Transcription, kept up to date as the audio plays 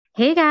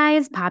Hey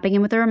guys, popping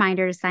in with a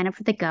reminder to sign up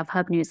for the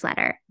GovHub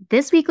newsletter.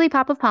 This weekly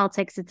pop of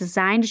politics is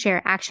designed to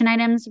share action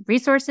items,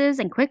 resources,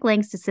 and quick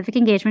links to civic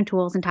engagement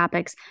tools and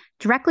topics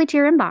directly to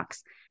your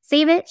inbox.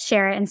 Save it,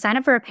 share it, and sign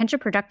up for a pinch of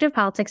productive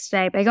politics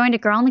today by going to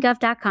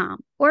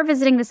girlonthegov.com or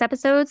visiting this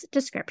episode's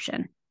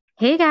description.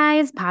 Hey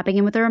guys, popping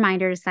in with a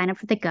reminder to sign up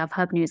for the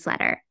GovHub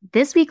newsletter.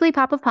 This weekly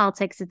pop of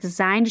politics is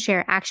designed to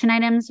share action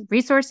items,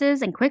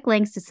 resources, and quick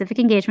links to civic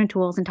engagement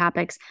tools and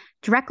topics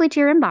directly to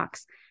your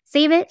inbox.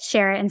 Save it,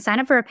 share it, and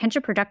sign up for a pinch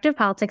of productive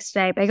politics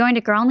today by going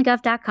to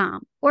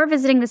girlonthegov.com or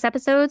visiting this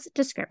episode's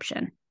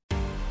description.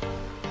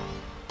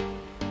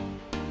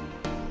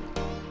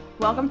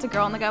 Welcome to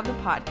Girl on the Gov, the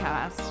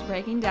podcast,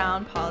 breaking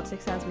down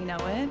politics as we know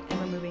it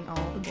and removing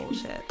all the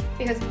bullshit.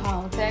 Because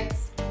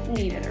politics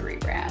needed a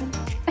rebrand.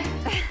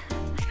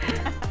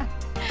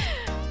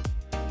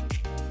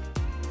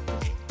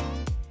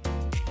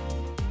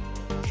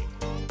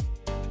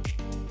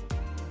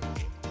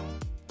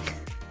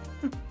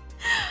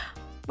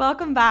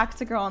 Welcome back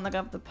to Girl on the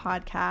Gov, the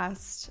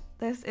podcast.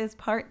 This is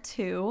part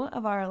 2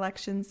 of our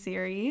election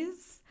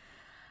series,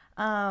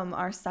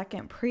 our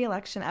second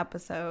pre-election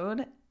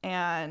episode.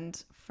 And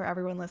for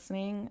everyone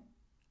listening,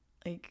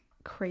 like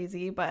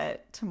crazy,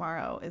 but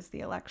tomorrow is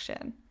the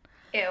election.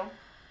 Ew.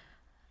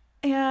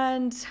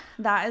 And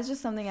that is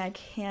just something I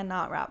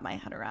cannot wrap my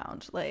head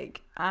around.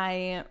 Like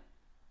the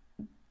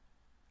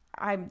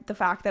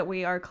fact that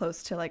we are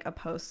close to like a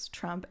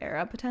post-Trump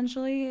era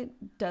potentially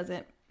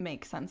doesn't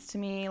make sense to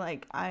me.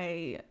 Like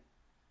I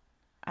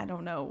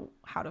don't know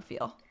how to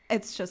feel.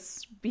 It's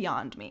just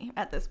beyond me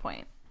at this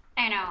point.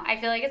 I know. I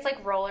feel like it's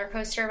like roller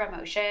coaster of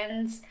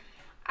emotions.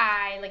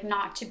 I like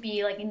not to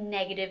be like a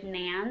negative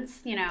Nance,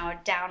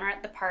 downer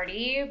at the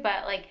party,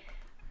 but like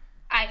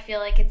I feel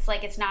like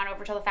it's not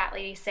over till the fat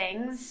lady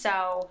sings.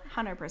 So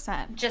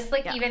 100%. Just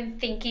like even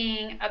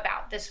thinking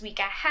about this week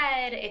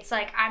ahead, it's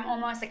like I'm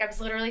almost like I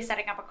was literally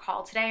setting up a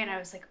call today and I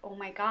was like, oh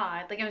my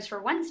God, like it was for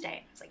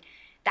Wednesday. I was like,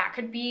 that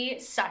could be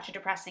such a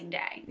depressing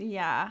day.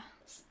 Yeah.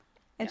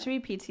 It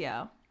should be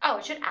PTO. Oh,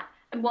 it should.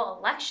 Well,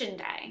 election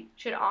day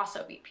should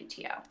also be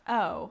PTO.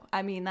 Oh,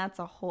 I mean, that's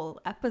a whole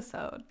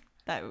episode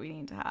that we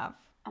need to have.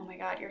 Oh my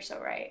God, you're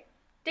so right.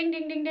 Ding,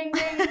 ding, ding, ding,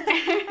 ding.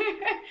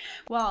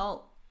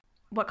 Well,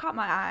 what caught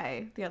my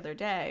eye the other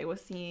day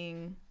was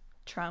seeing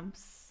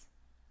Trump's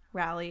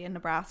rally in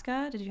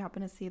Nebraska. Did you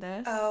happen to see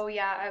this? Oh,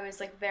 yeah. I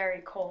was like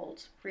very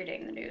cold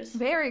reading the news.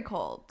 Very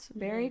cold.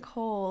 Very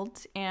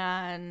cold.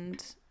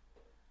 And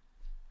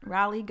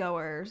rally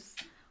goers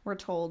were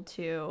told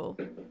to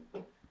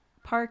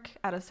park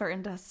at a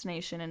certain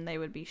destination and they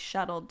would be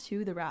shuttled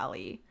to the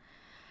rally.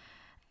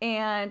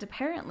 And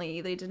apparently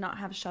they did not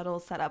have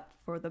shuttles set up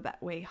for the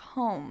way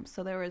home.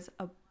 So there was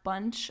a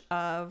bunch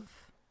of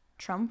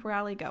Trump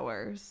rally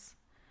goers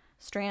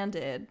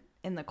stranded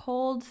in the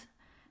cold.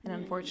 And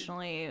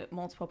unfortunately,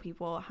 multiple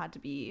people had to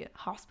be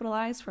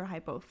hospitalized for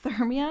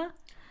hypothermia.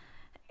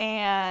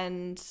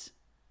 And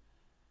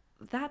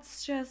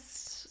that's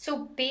just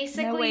so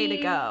basically no way to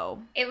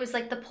go. It was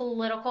like the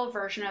political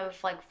version of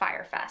like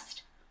Fyre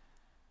Fest.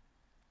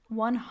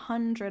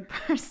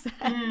 100%.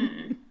 I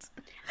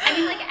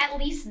mean, like at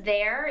least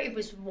there it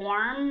was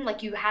warm.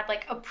 Like you had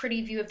like a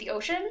pretty view of the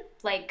ocean.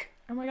 Like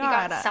oh my God,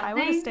 God, you got something, I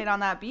would have stayed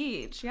on that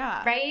beach.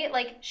 Yeah. Right?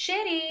 Like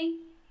shitty,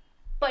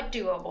 but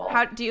doable.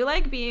 How do you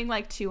like being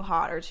like too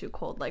hot or too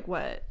cold? Like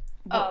what's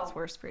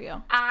worse for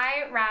you?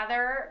 I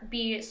rather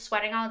be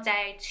sweating all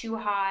day, too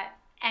hot,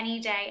 any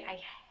day.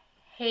 I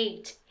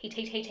hate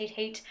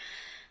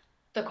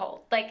the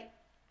cold. Like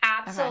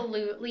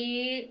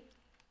absolutely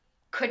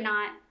could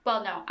not.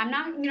 Well, no, I'm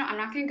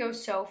not going to go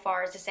so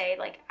far as to say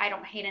like I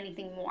don't hate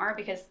anything more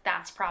because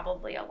that's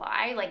probably a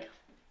lie. Like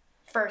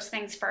first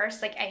things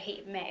first, like I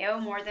hate mayo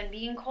more than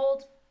being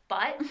cold,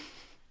 but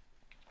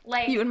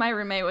like you and my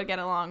roommate would get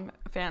along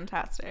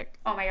fantastic.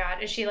 Oh my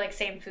God, is she like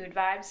same food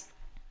vibes?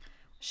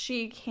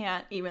 She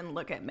can't even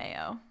look at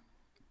mayo.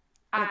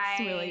 It's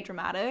really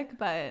dramatic,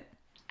 but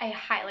I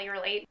highly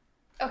relate.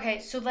 Okay,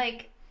 so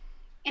like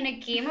in a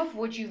game of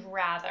would you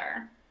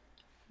rather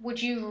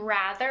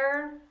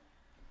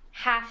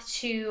have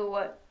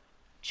to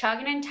chug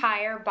an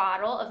entire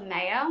bottle of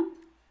mayo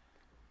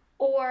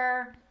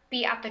or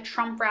be at the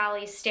Trump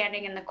rally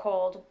standing in the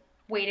cold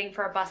waiting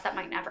for a bus that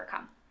might never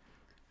come?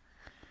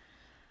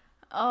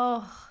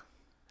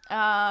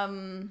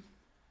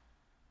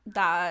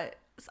 That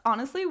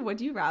honestly, would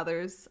you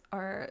rathers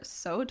are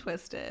so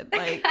twisted.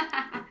 Like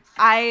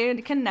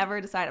I can never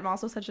decide. I'm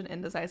also such an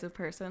indecisive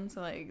person,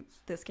 so like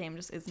this game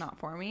just is not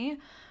for me.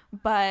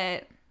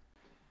 But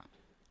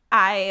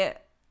I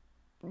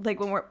like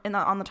when we're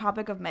on the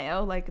topic of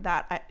mayo, like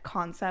that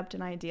concept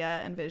and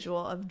idea and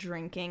visual of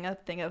drinking a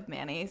thing of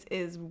mayonnaise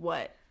is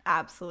what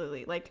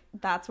absolutely, like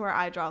that's where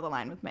I draw the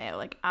line with mayo.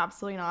 Like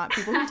absolutely not.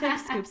 People who take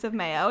scoops of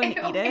mayo and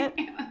eat it,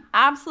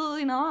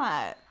 absolutely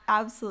not.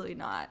 Absolutely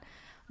not.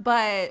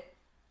 But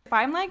if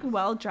I'm like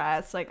well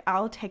dressed, like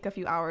I'll take a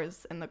few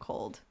hours in the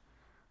cold,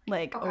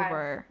 like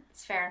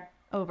it's fair.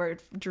 over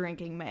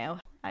drinking mayo.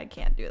 I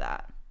can't do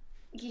that.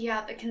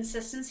 Yeah, the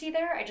consistency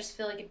there, I just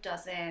feel like it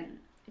doesn't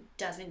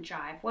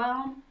jive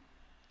well.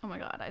 Oh my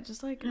God, I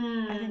just I think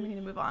we need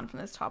to move on from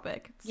this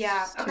topic.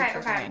 It's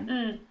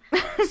okay.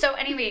 So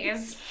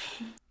anyways.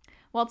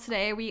 Well,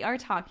 today we are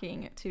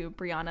talking to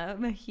Brianna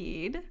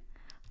Mahid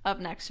of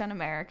NextGen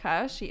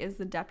America. She is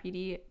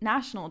the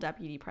National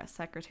Deputy Press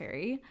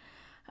Secretary.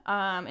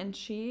 And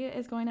she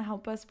is going to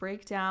help us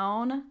break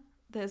down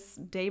this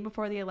day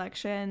before the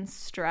election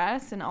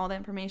stress and all the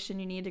information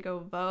you need to go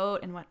vote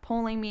and what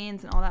polling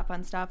means and all that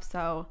fun stuff.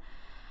 So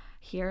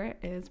here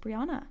is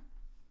Brianna.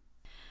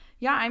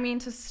 Yeah, I mean,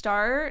 to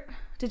start,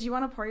 did you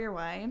want to pour your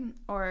wine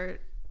or...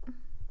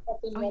 Oh,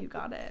 you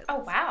got it. Oh,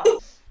 wow.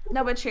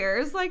 No, but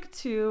cheers,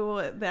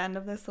 to the end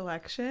of this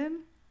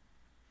election.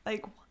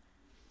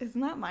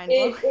 Isn't that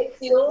mind-blowing? It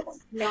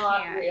feels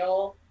not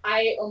real.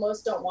 I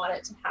almost don't want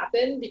it to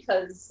happen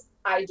because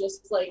I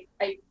just,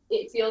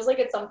 it feels like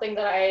it's something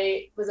that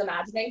I was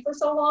imagining for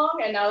so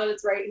long, and now that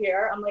it's right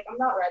here, I'm I'm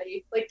not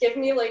ready. Give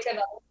me, another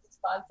 6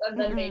 months, and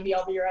then maybe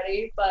I'll be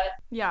ready, but...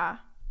 Yeah.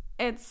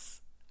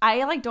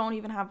 I don't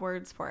even have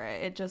words for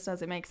it. It just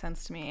doesn't make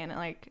sense to me. And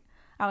I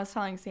was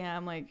telling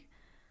Sam,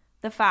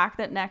 the fact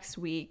that next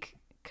week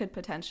could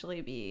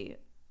potentially be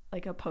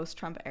a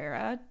post-Trump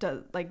era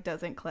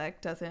doesn't click,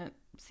 doesn't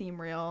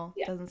seem real,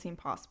 doesn't seem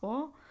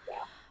possible. Yeah.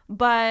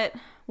 But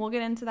we'll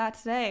get into that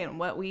today and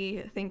what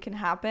we think can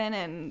happen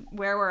and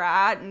where we're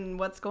at and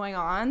what's going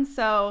on.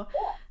 So,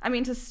 I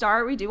mean, to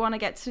start, we do want to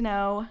get to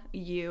know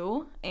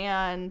you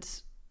and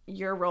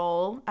your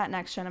role at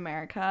NextGen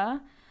America.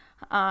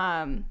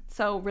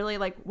 So really,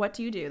 what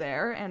do you do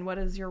there and what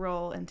does your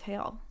role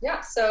entail?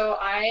 Yeah, so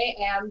I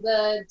am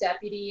the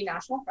Deputy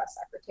National Press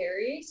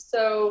Secretary.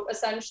 So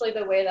essentially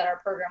the way that our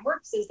program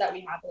works is that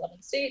we have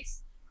 11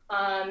 states,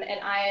 and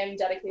I am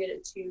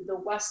dedicated to the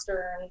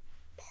western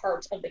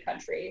part of the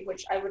country,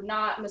 which I would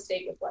not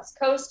mistake with West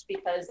Coast,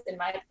 because in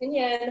my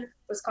opinion,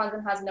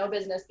 Wisconsin has no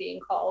business being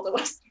called a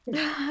western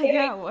state.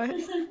 Yeah, what?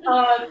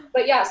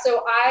 But yeah,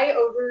 so I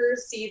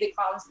oversee the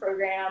comms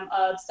program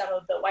of some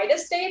of the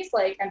whitest states,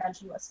 like I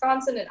mentioned,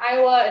 Wisconsin and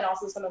Iowa, and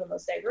also some of the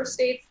most diverse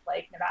states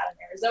like Nevada and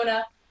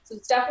Arizona. So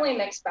it's definitely a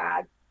mixed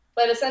bag.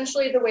 But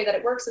essentially the way that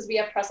it works is we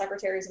have press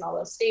secretaries in all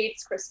those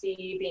states,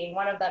 Christy being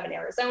one of them in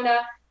Arizona,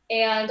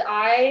 and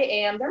I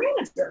am their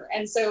manager.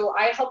 And so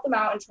I help them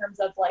out in terms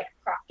of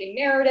crafting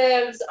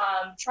narratives,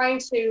 trying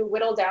to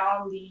whittle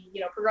down the,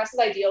 progressive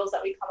ideals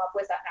that we come up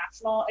with at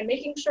national and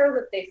making sure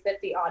that they fit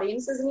the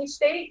audiences in each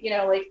state.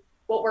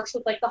 What works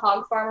with the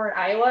hog farmer in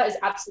Iowa is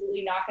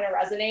absolutely not going to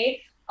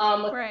resonate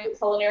with the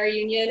culinary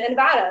union in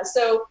Nevada.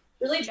 So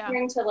really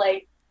trying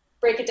to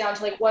break it down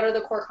to what are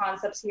the core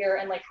concepts here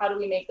and how do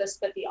we make this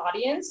fit the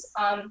audience?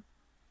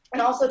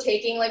 And also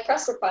taking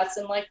press requests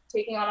and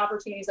taking on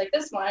opportunities like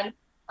this one.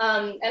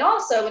 And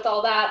also with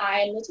all that,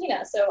 I am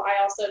Latina. So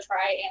I also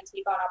try and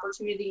take on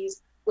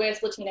opportunities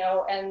with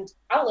Latino and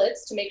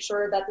outlets to make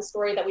sure that the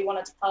story that we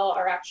want to tell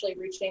are actually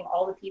reaching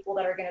all the people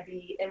that are going to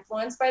be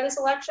influenced by this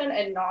election,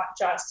 and not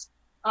just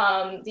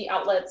the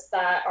outlets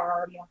that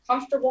are more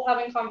comfortable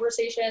having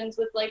conversations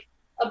with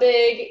a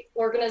big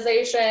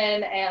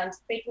organization, and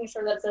making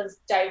sure that it's as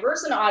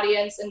diverse an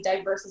audience and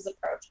diverse as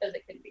approach as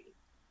it can be.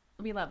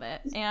 We love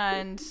it.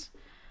 And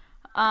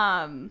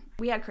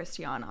we had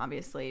Christy on,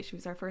 obviously. She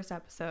was our first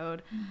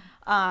episode.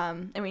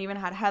 And we even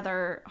had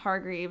Heather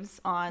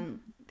Hargreaves on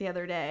the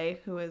other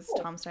day, who is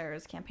Tom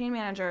Steyer's campaign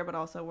manager, but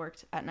also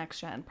worked at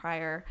NextGen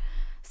prior.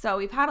 So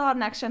we've had a lot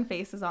of NextGen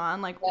faces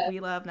on. We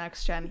love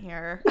NextGen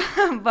here.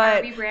 But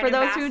are we brand for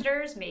those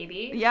ambassadors?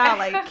 Maybe.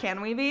 Yeah, can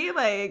we be?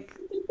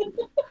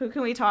 Who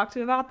can we talk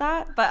to about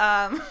that?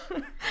 But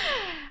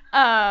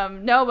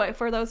no, but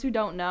for those who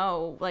don't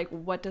know,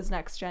 what does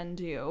NextGen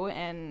do,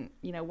 and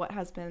what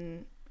has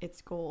been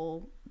its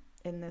goal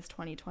in this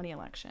 2020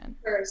 election?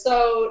 Sure.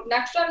 So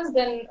NextGen has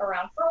been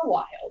around for a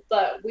while,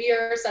 but we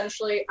are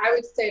essentially, I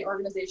would say, an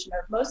organization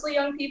of mostly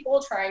young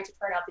people trying to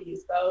turn out the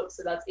youth vote.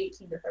 So that's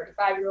 18 to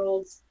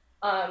 35-year-olds.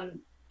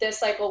 This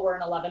cycle, we're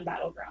in 11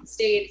 battleground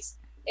states,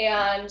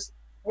 and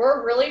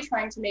we're really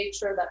trying to make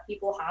sure that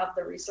people have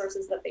the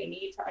resources that they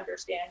need to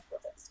understand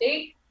what's at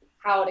stake,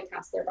 how to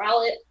cast their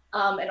ballot,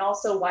 and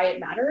also why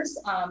it matters.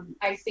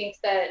 I think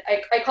that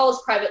I call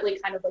this privately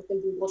kind of the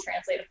Google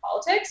Translate of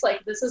politics.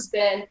 This has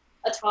been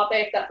a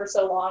topic that for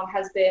so long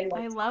has been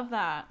I love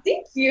that.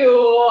 Thank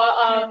you.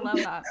 I love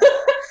that.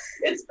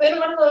 It's been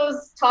one of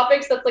those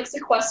topics that's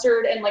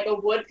sequestered in a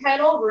wood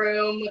panel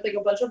room with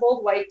a bunch of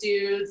old white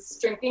dudes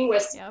drinking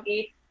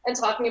whiskey and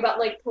talking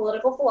about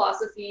political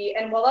philosophy.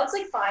 And while that's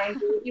fine,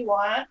 do what you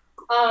want,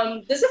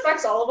 this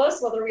affects all of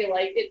us, whether we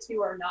like it to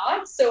or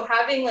not. So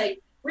having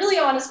really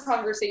honest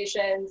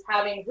conversations,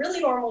 having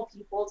really normal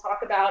people talk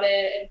about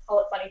it and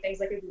call it funny things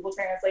like a Google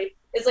Translate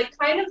is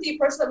kind of the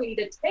approach that we need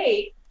to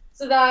take,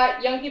 so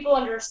that young people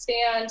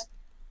understand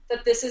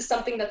that this is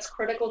something that's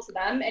critical to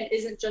them and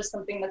isn't just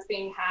something that's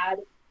being had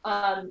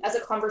as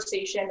a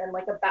conversation in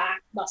a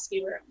back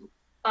musky room.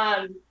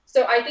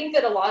 So I think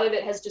that a lot of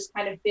it has just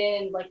kind of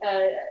been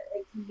a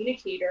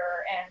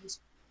communicator and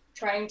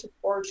trying to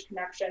forge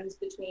connections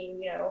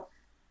between,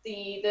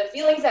 the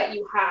feelings that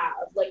you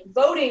have.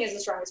 Voting is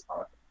the strongest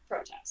form of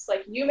protests.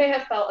 Like, you may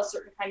have felt a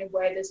certain kind of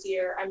way this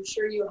year. I'm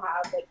sure you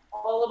have. Like,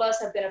 all of us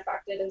have been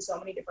affected in so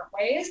many different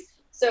ways.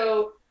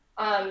 So,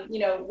 you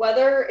know,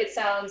 whether it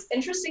sounds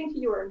interesting to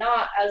you or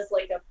not, as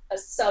like a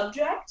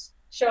subject,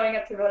 showing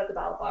up to vote at the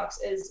ballot box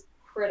is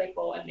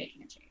critical in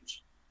making a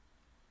change.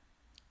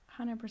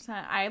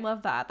 100%. I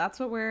love that. That's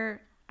what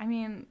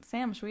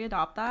Sam, should we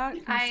adopt that?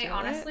 I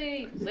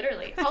honestly,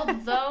 literally,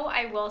 although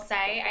I will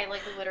say, I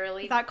like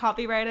literally. Is that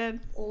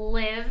copyrighted?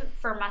 Live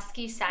for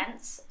musky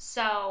scents.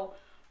 So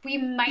we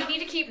might need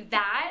to keep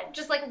that,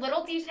 just like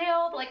little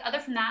detailed. Like, other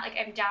from that, like,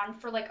 I'm down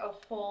for like a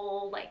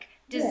whole like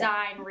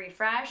design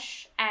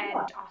refresh. And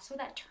also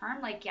that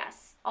term, like,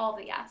 yes, all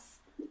the yes.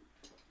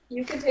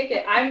 You can take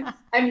it.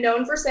 I'm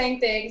known for saying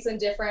things in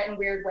different and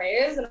weird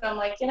ways. And I'm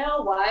like, you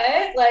know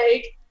what?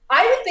 Like,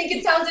 I would think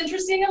it sounds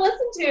interesting to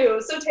listen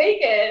to, so take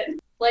it.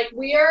 Like,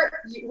 we are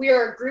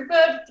a group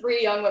of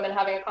 3 young women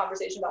having a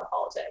conversation about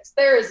politics.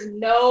 There is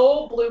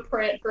no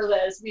blueprint for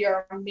this. We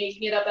are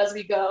making it up as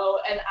we go,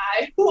 and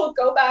I will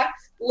go back,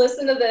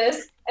 listen to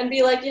this, and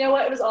be like, you know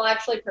what, it was all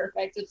actually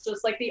perfect. It's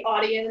just like the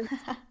audience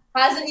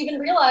hasn't even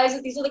realized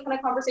that these are the kind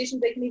of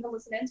conversations they can even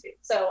listen into.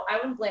 So I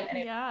wouldn't blame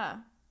anyone. Yeah.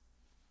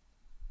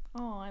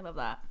 Oh, I love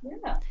that.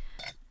 Yeah.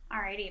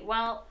 Alrighty.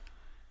 Well,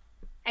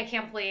 I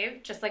can't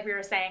believe, just like we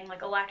were saying,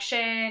 like,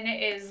 election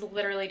is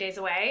literally days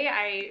away.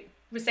 I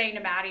was saying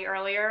to Maddie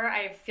earlier,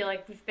 I feel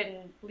like we've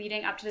been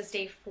leading up to this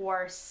day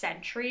for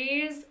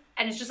centuries,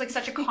 and it's just like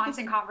such a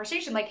constant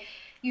conversation. Like,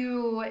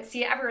 you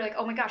see it everywhere, like,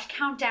 oh my gosh,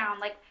 countdown,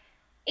 like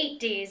 8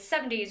 days,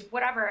 7 days,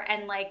 whatever,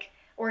 and like,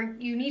 or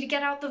you need to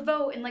get out the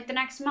vote in like the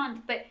next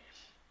month. But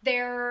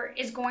there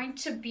is going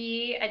to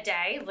be a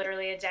day,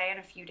 literally a day in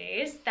a few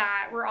days,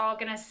 that we're all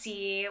gonna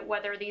see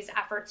whether these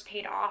efforts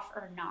paid off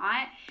or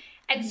not.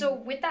 And so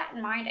with that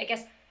in mind, I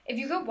guess if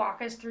you could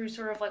walk us through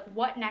sort of like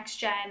what Next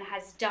Gen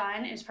has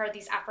done as part of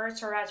these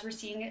efforts, or as we're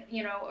seeing it,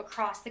 you know,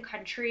 across the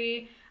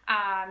country,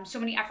 so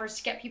many efforts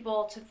to get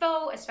people to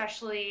vote,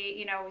 especially,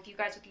 you know, with you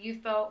guys with the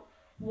youth vote,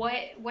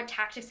 what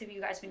tactics have you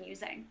guys been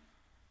using?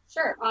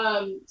 Sure.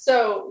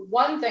 So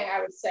one thing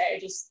I would say,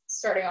 just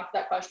starting off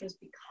that question, is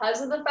because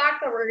of the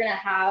fact that we're going to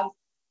have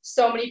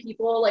so many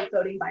people like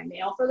voting by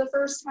mail for the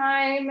first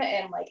time,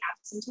 and like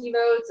absentee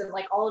votes, and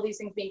like all of these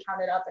things being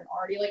counted up and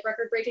already like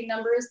record-breaking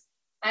numbers,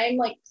 I'm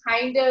like,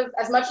 kind of,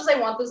 as much as I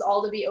want this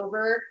all to be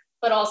over,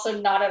 but also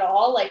not at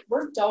all, like,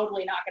 we're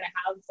totally not going to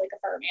have like a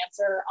firm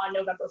answer on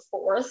November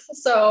 4th.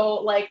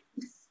 So like,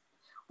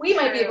 we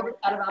might be able to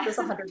chat about this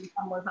 100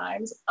 more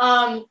times.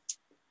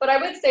 But I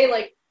would say,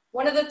 like,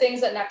 one of the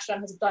things that Next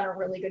Gen has done a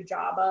really good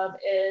job of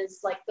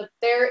is like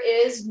there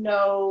is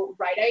no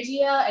right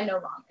idea and no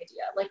wrong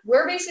idea. Like,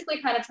 we're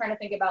basically kind of trying to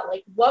think about,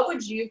 like, what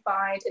would you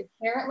find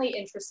inherently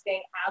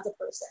interesting as a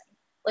person?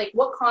 Like,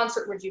 what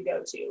concert would you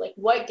go to? Like,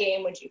 what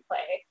game would you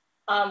play?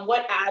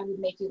 What ad would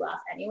make you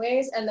laugh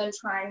anyways? And then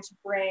trying to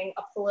bring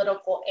a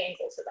political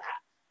angle to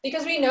that.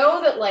 Because we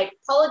know that like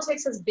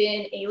politics has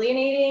been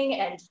alienating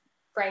and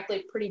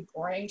frankly pretty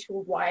boring to a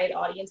wide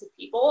audience of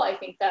people. I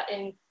think that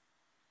in,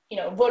 you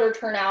know, voter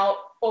turnout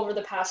over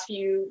the past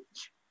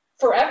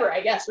forever,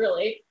 I guess,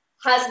 really,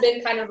 has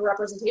been kind of a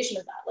representation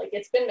of that. Like,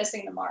 it's been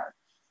missing the mark.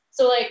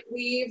 So like,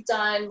 we've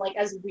done like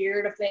as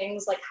weird of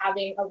things like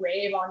having a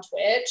rave on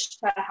Twitch,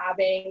 to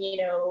having, you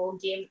know,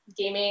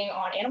 gaming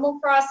on Animal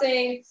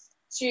Crossing,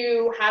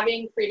 to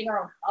creating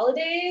our own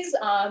holidays,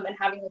 and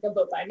having like a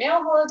vote by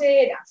mail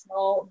holiday,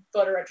 National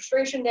Voter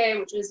Registration Day,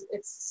 which is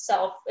its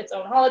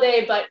own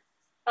holiday, but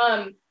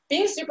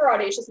being super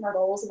audacious in our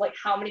goals of like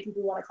how many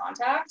people we want to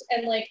contact,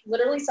 and like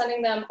literally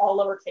sending them all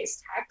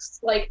lowercase text,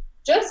 like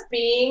just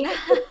being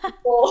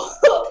people,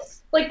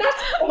 like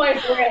that's my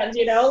brand,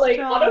 you know, like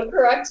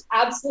autocorrect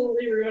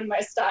absolutely ruined my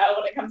style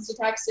when it comes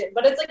to texting,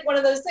 but it's like one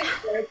of those things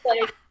where it's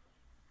like,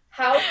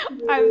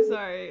 I'm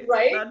sorry,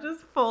 right? That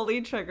just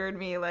fully triggered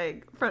me,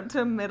 like,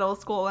 to middle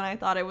school, and I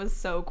thought it was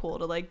so cool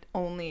to like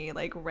only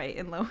like write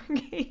in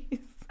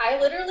lowercase. I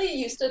literally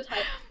used to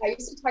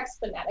text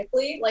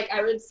phonetically. Like,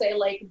 I would say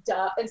like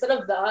duh instead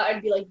of the,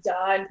 I'd be like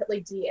duh and put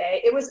like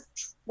DA. It was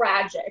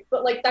tragic,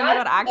 but like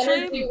that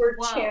energy we're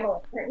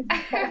channeling.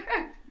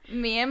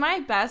 Me and my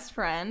best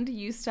friend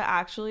used to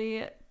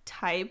actually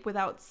type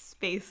without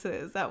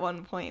spaces at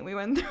one point. We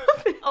went through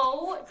it.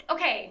 Oh,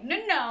 okay.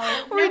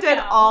 No. We did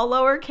all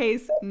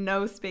lowercase,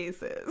 no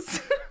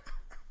spaces.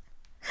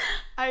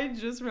 I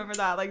just remember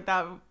that, like,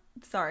 that.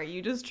 Sorry,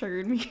 you just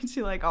triggered me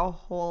to like a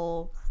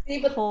whole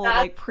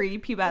like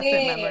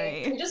prepubescent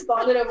memory. We just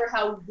bonded over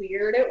how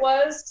weird it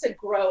was to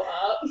grow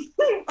up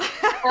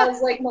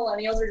as like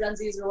millennials or Gen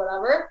Zs or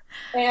whatever,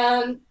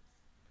 and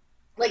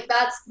like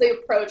that's the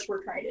approach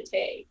we're trying to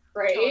take,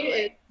 right? Totally.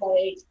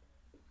 It's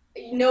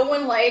like, no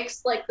one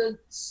likes like the,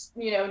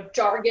 you know,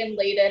 jargon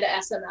laden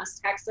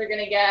SMS text they're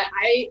gonna get.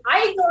 I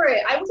ignore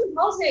it. I was in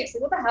politics,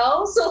 like, what the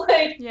hell? So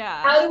like,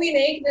 yeah, how do we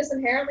make this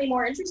inherently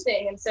more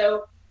interesting? And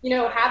so, you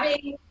know,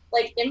 having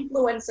like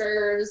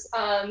influencers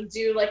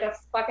do like a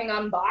fucking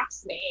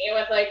unbox me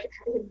with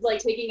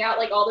like taking out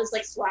like all this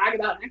like swag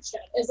about Next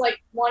Gen is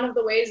like one of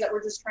the ways that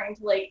we're just trying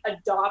to like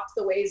adopt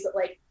the ways that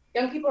like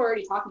young people are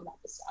already talking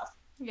about this stuff.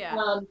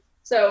 Yeah.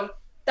 So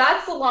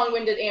that's the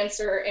long-winded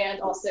answer, and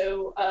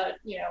also,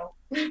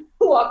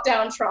 walk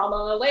down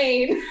trauma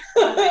lane.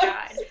 Oh my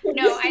God.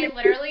 No,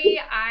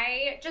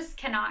 I just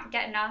cannot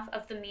get enough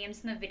of the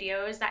memes and the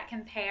videos that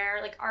compare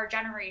like our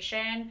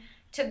generation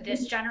to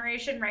this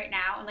generation right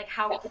now, and like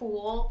how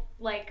cool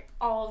like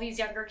all these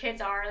younger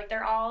kids are. Like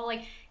they're all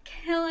like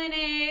killing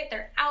it,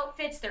 their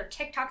outfits, their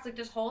TikToks, like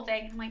this whole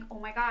thing. And I'm like, oh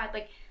my God,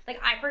 like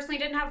I personally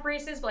didn't have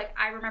braces, but like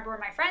I remember when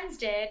my friends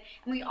did,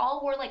 and we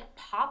all wore like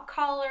pop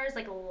collars,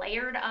 like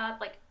layered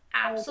up, like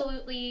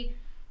absolutely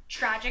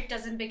tragic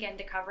doesn't begin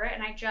to cover it.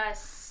 And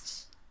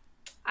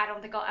I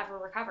don't think I'll ever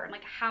recover. I'm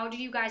like, how do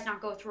you guys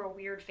not go through a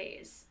weird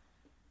phase?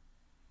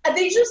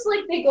 They just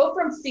they go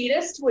from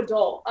fetus to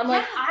adult. I'm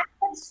like, I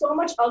had so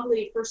much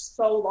ugly for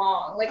so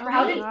long. Like,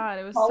 how did God,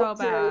 it was so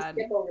bad.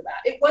 Skip over that?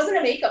 It wasn't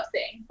a makeup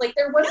thing. Like,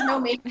 there was no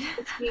makeup.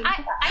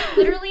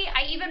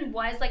 I even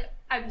was like,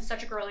 I'm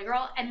such a girly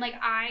girl, and like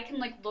I can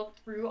like look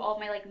through all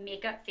my like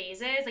makeup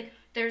phases. Like,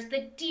 there's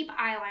the deep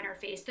eyeliner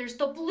phase, there's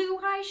the blue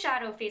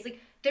eyeshadow phase.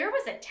 Like, there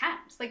was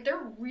attempts. Like,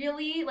 there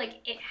really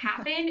it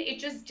happened. It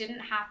just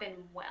didn't happen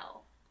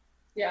well.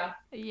 Yeah.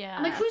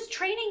 I'm like, who's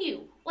training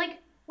you? Like,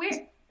 where?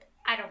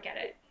 I don't get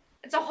it.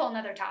 It's a whole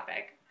nother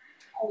topic.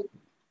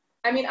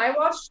 I mean, I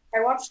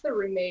watched The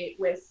Roommate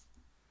with,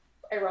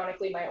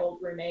 ironically, my old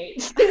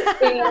roommate.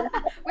 And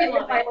we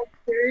love it.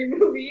 Scary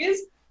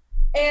movies,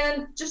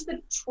 and just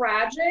the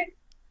tragic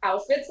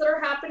outfits that are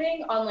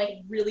happening on like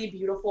really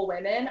beautiful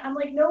women. I'm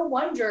like, no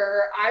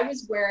wonder I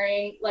was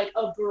wearing like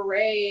a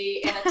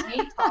beret and a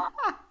tank top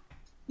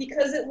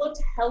because it looked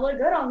hella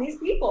good on these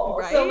people.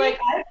 Right? So like,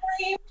 I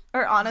blame.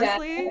 Or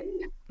honestly,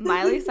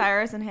 Miley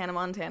Cyrus and Hannah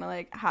Montana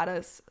like had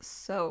us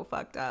so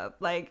fucked up.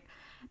 Like,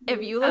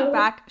 if you look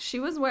back, she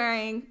was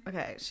wearing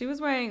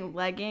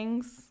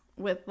leggings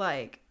with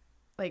like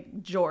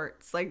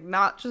jorts, like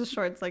not just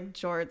shorts, like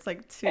jorts,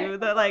 like to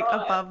the like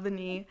above the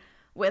knee,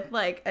 with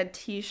like a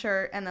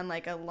t-shirt and then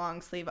like a long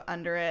sleeve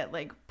under it,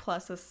 like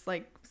plus a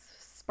like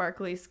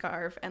sparkly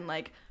scarf, and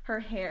like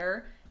her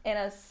hair in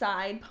a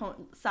side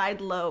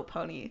low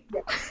pony.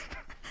 Yes.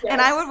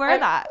 And I would wear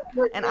that.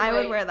 And I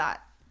would wear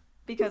that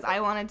because I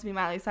wanted to be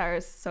Miley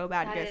Cyrus so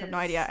bad. You guys have no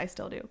idea. I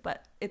still do,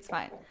 but it's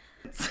fine.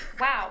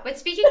 Wow. But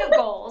speaking of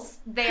goals,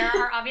 there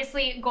are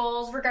obviously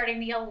goals regarding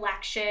the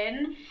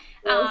election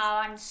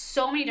on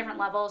so many different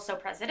levels. So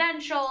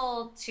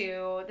presidential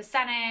to the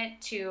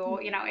Senate to,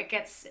 it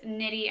gets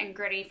nitty and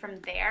gritty from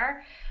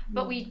there.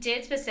 But we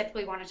did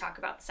specifically want to talk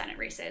about the Senate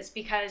races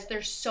because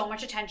there's so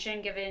much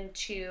attention given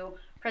to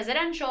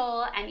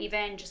presidential and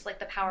even just like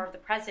the power of the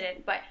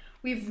president. But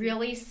we've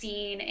really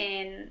seen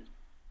in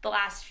the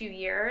last few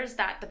years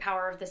that the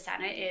power of the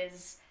Senate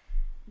is,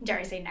 dare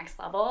I say, next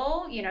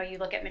level. You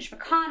look at Mitch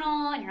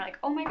McConnell and you're like,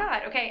 oh my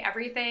God, okay,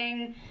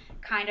 everything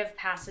kind of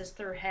passes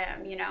through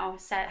him,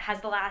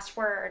 has the last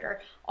word,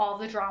 or all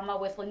the drama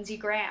with Lindsey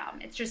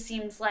Graham. It just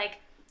seems like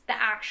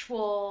the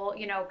actual,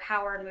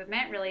 power and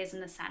movement really is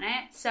in the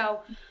Senate. So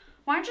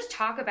why don't you just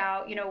talk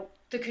about,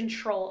 the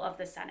control of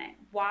the Senate?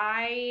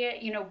 Why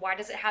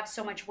does it have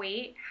so much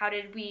weight? How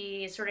did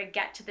we sort of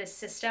get to this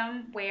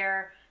system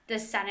where the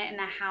Senate and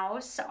the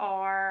House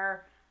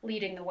are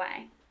leading the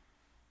way?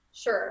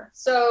 Sure.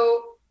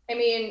 So, I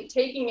mean,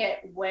 taking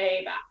it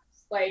way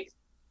back,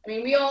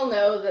 we all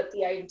know that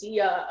the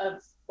idea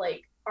of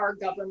our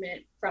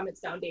government from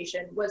its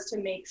foundation was to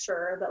make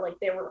sure that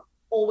they were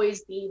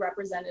always the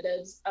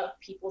representatives of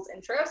people's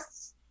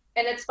interests.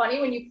 And it's funny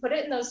when you put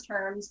it in those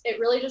terms, it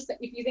really just, if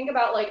you think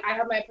about I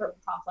have my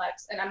apartment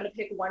complex and I'm going to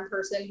pick one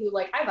person who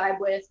I vibe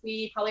with,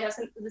 we probably have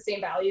some of the same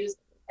values.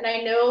 And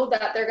I know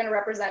that they're going to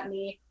represent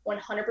me 100%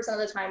 of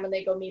the time when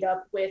they go meet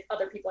up with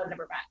other people I've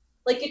never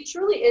met. It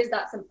truly is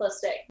that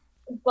simplistic.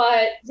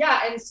 But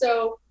yeah, and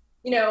so,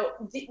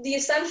 the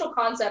essential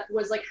concept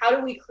was how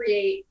do we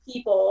create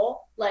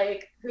people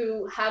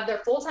who have their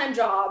full-time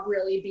job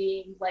really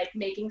being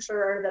making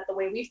sure that the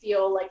way we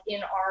feel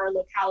in our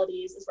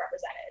localities is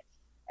represented.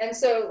 And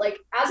so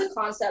as a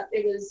concept,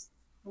 it was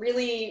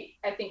really,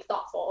 I think,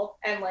 thoughtful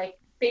and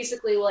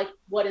basically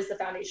what is the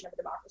foundation of a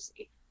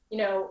democracy?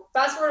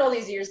 Fast forward all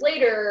these years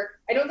later,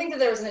 I don't think that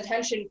there was an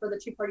intention for the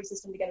two-party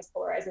system to get as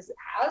polarized as it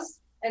has.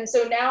 And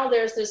so now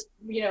there's this,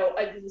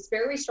 this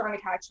very strong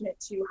attachment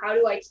to how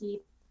do I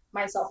keep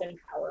myself in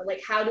power?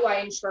 How do I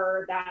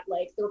ensure that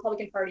the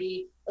Republican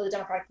Party or the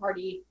Democratic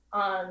Party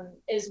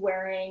is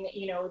wearing,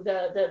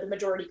 the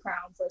majority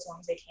crown for as long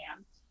as they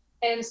can?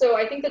 And so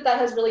I think that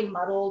has really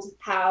muddled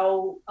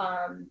how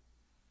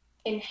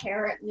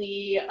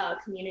inherently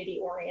community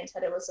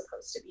oriented it was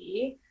supposed to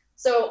be.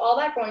 So all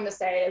that going to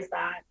say is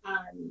that,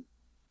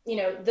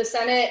 the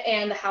Senate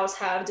and the House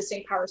have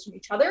distinct powers from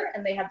each other,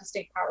 and they have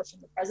distinct powers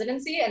from the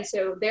presidency. And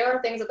so there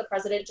are things that the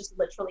president just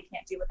literally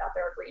can't do without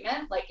their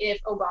agreement.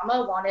 If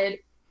Obama wanted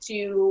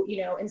to,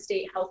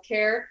 instate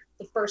healthcare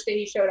the first day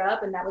he showed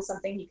up, and that was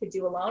something he could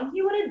do alone,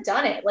 he would have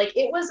done it.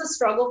 It was a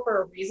struggle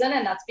for a reason,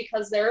 and that's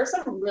because there are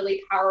some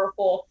really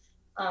powerful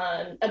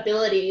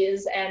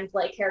abilities and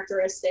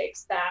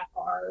characteristics that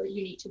are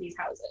unique to these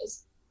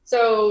houses.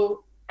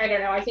 So I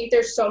don't know. I think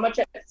there's so much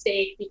at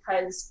stake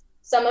because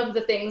some of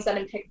the things that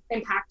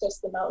impact us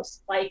the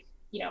most, like,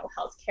 you know,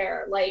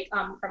 healthcare, like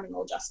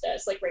criminal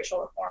justice, like racial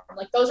reform,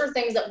 like those are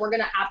things that we're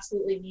going to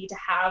absolutely need to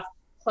have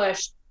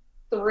pushed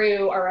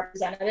through our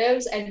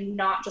representatives, and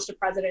not just a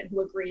president who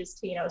agrees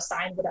to, you know,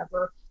 sign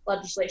whatever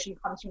legislation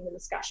comes from the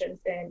discussions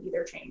in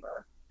either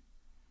chamber.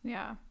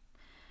 Yeah.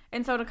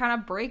 And so to kind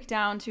of break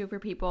down too for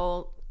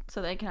people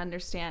so they can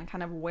understand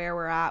kind of where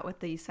we're at with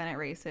these Senate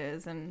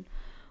races and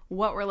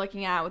what we're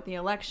looking at with the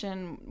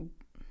election,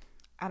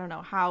 I don't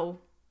know how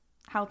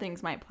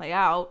things might play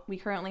out. We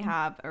currently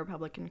have a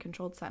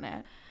Republican-controlled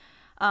Senate,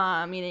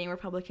 meaning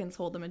Republicans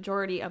hold the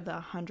majority of the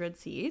 100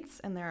 seats,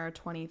 and there are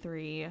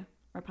 23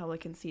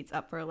 Republican seats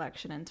up for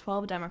election and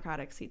 12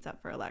 Democratic seats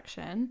up for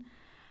election.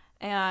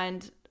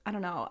 And I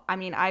don't know. I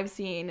mean, I've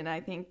seen, and I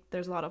think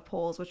there's a lot of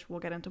polls, which we'll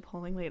get into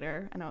polling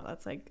later. I know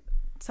that's like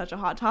such a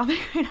hot topic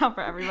right now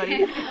for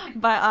everybody.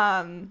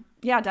 But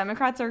yeah,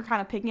 Democrats are kind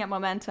of picking up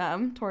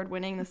momentum toward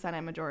winning the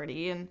Senate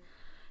majority, and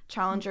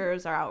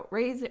challengers are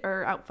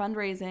out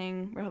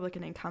fundraising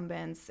Republican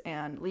incumbents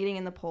and leading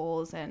in the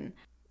polls.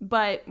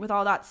 But with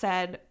all that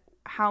said,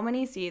 how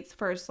many seats,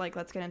 first, like,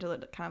 let's get into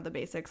the kind of the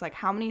basics, like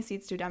how many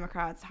seats do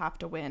Democrats have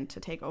to win to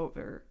take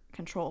over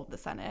control of the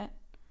Senate?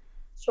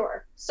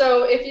 Sure.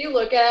 So if you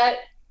look at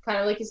kind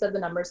of like you said, the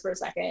numbers for a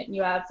second,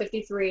 you have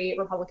 53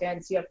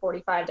 Republicans, you have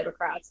 45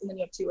 Democrats, and then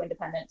you have 2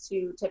 independents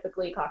who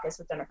typically caucus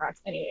with Democrats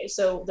anyway.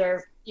 So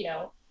they're, you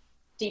know,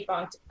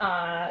 defunct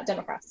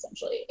Democrats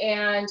essentially.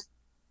 And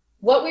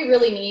what we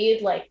really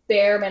need, like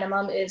bare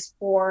minimum, is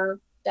for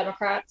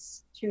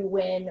Democrats to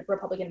win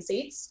Republican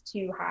seats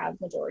to have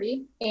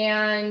majority.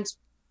 And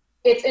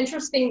it's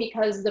interesting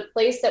because the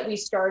place that we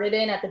started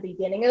in at the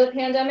beginning of the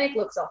pandemic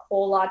looks a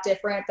whole lot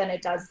different than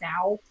it does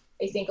now.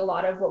 I think a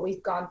lot of what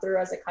we've gone through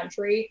as a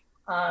country,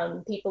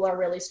 people are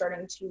really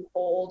starting to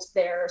hold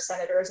their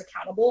senators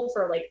accountable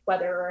for like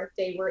whether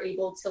they were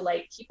able to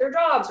like keep their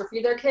jobs or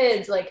feed their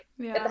kids, like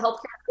get the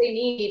healthcare they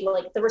need,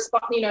 like the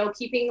response, you know,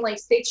 keeping like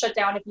states shut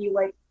down if you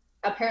like,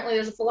 apparently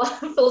there's a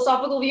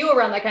philosophical view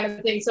around that kind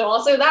of thing. So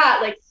also that,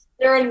 like,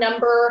 there are a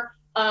number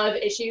of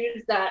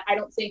issues that I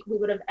don't think we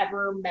would have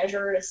ever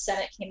measured a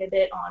Senate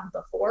candidate on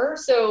before.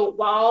 So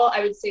while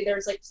I would say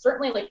there's like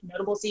certainly like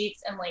notable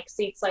seats and like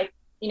seats like,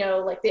 you know,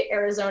 like the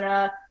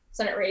Arizona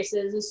Senate race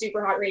is a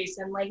super hot race,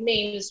 and like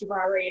Maine is a super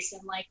hot race,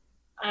 and like,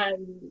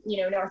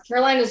 you know, North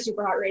Carolina is a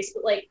super hot race,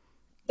 but like,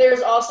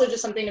 there's also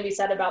just something to be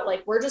said about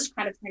like, we're just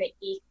kind of trying to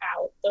eke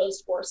out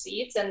those 4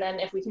 seats. And then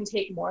if we can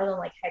take more, then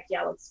like, heck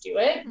yeah, let's do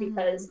it.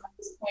 Because at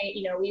this point,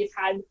 you know, we've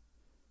had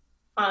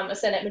a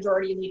Senate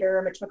majority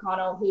leader, Mitch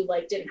McConnell, who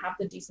like didn't have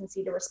the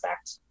decency to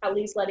respect at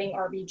least letting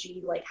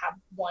RBG like have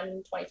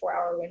one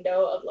 24-hour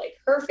window of like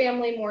her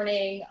family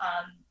mourning,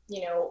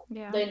 you know,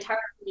 the entire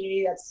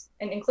community that's,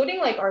 and including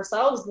like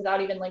ourselves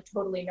without even like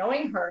totally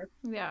knowing her,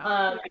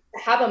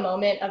 have a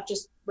moment of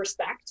just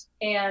respect.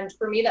 And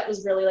for me, that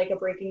was really like a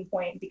breaking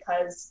point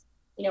because,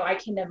 you know, I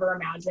can never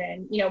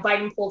imagine, you know,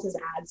 Biden pulled his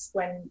ads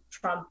when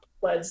Trump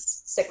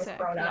was sick with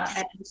Corona.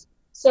 And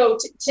so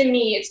to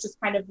me, it's just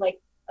kind of like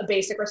a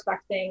basic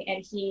respect thing.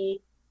 And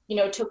he, you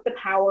know, took the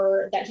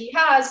power that he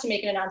has to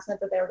make an announcement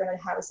that they were going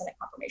to have a Senate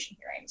confirmation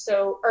hearing.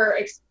 So, or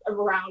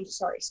around,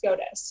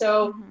 SCOTUS.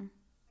 So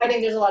I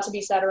think there's a lot to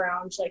be said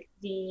around like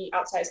the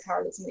outsized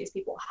power that some of these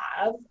people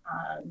have.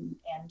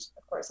 And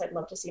of course, I'd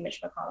love to see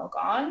Mitch McConnell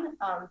gone.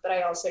 But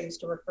I also used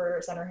to work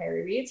for Senator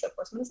Harry Reid, so of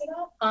course I'm going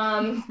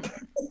to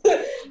say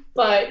that.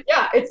 But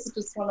yeah, it's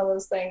just one of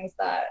those things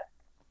that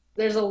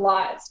there's a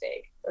lot at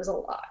stake. There's a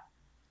lot.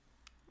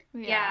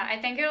 Yeah, I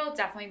think it'll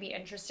definitely be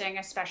interesting,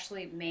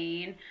 especially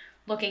Maine,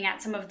 looking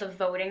at some of the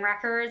voting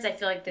records. I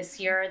feel like this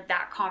year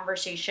that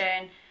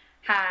conversation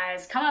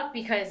has come up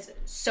because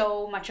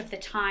so much of the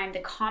time the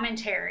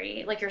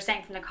commentary, like you're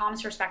saying from the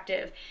comms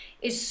perspective,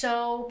 is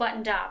so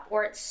buttoned up,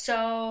 or it's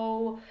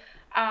so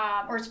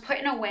or it's put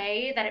in a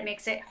way that it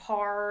makes it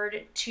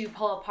hard to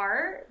pull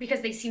apart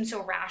because they seem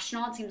so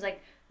rational. It seems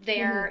like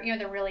they're you know,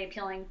 they're really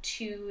appealing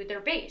to their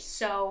base.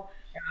 So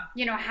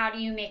you know, how do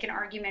you make an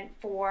argument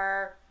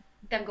for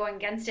them going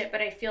against it? But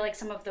I feel like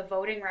some of the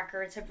voting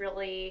records have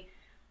really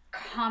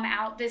come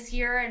out this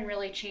year and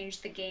really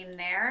changed the game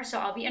there. So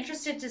I'll be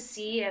interested to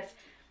see if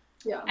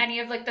any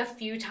of like the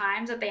few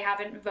times that they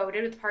haven't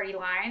voted with party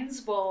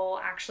lines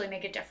will actually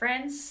make a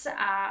difference.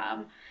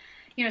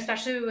 You know,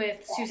 especially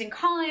with Susan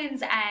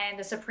Collins and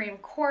the Supreme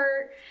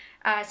Court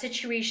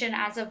situation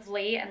as of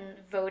late and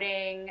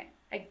voting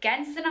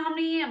against the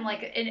nominee. I'm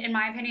like, in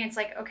my opinion, it's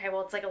like, okay,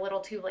 well, it's like a little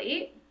too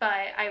late,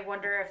 but I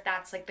wonder if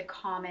that's like the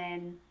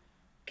common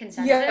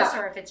consensus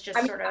or if it's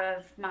just sort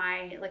of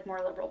my like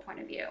more liberal point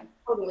of view.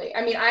 Totally.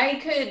 I mean, I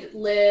could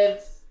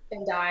live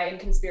and die in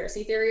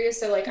conspiracy theories,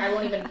 so like I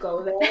won't even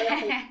go there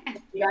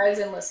with you guys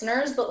and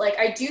listeners, but like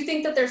I do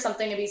think that there's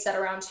something to be said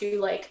around too,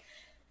 like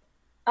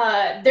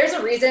there's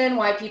a reason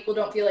why people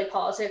don't feel like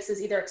politics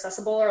is either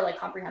accessible or like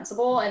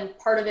comprehensible, and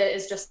part of it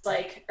is just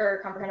like, or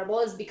comprehensible,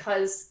 is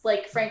because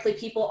like frankly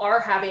people are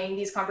having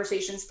these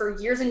conversations for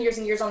years and years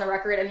and years on the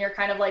record, and you're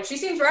kind of like, she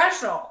seems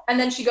rational, and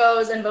then she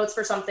goes and votes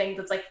for something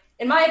that's like,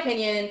 in my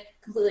opinion,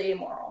 completely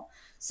immoral.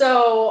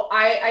 So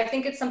I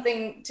think it's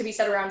something to be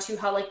said around too,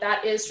 how like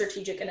that is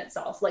strategic in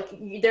itself. Like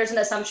there's an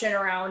assumption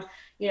around,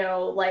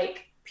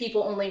 like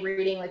people only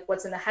reading like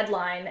what's in the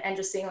headline and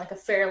just seeing like a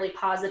fairly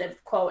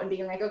positive quote and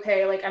being like,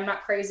 okay, like I'm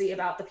not crazy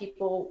about the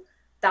people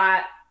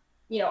that,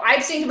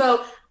 I've seen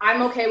vote.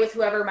 I'm okay with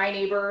whoever my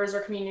neighbors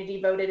or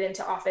community voted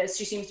into office.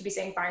 She seems to be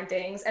saying fine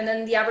things. And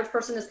then the average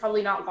person is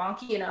probably not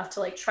wonky enough to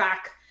like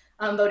track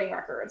voting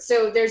records.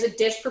 So there's a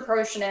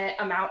disproportionate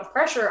amount of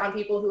pressure on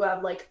people who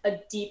have like a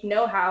deep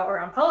know-how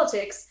around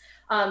politics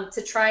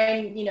to try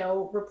and,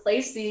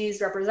 replace these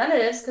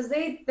representatives because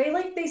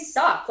they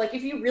suck. Like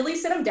if you really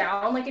sit them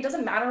down, like it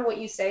doesn't matter what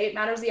you say, it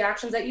matters the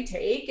actions that you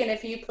take. And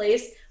if you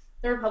place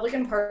the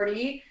Republican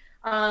Party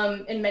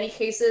in many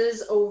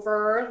cases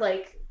over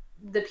like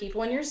the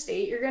people in your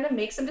state, you're going to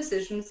make some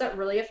decisions that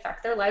really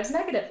affect their lives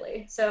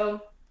negatively.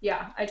 So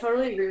yeah, I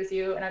totally agree with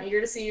you. And I'm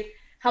eager to see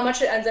how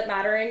much it ends up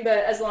mattering, but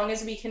as long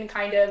as we can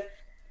kind of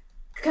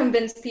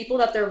convince people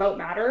that their vote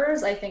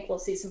matters, I think we'll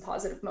see some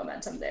positive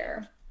momentum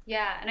there.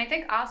 Yeah, and I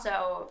think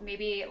also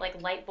maybe like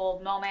light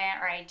bulb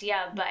moment or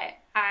idea, but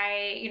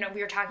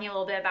we were talking a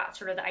little bit about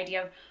sort of the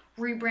idea of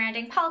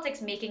rebranding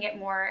politics, making it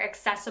more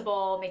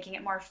accessible, making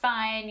it more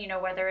fun,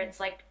 whether it's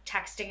like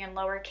texting in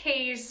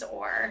lowercase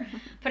or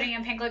putting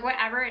in pink, like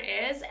whatever it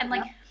is. And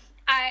like,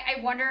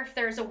 I wonder if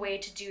there's a way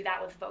to do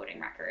that with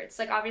voting records.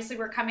 Like, obviously,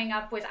 we're coming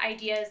up with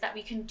ideas that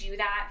we can do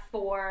that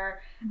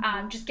for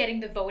just getting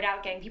the vote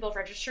out, getting people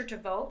registered to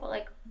vote. But,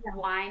 like,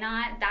 why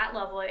not that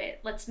level?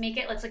 Let's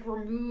like,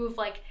 remove,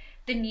 like,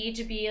 the need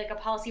to be, like,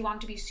 a policy wonk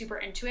to be super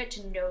into it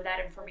to know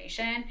that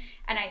information.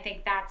 And I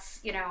think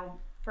that's,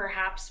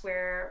 perhaps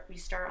where we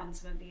start on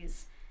some of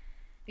these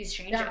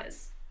changes. Yeah.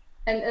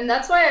 And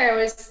that's why I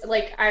always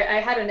like,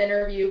 I had an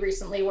interview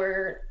recently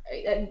where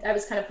I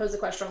was kind of posed the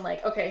question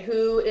like, okay,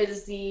 who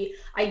is the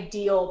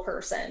ideal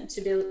person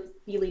to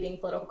be leading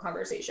political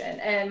conversation?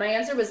 And my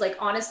answer was like,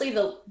 honestly,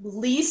 the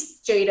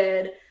least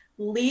jaded,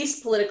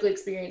 least politically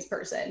experienced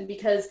person,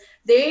 because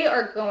they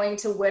are going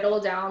to whittle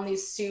down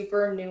these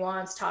super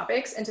nuanced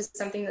topics into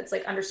something that's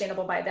like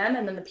understandable by them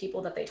and then the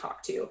people that they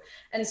talk to.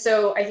 And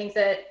so I think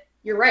that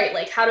you're right.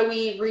 Like, how do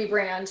we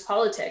rebrand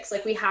politics?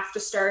 Like, we have to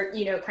start,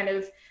 kind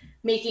of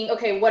making,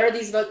 okay, what do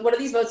these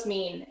votes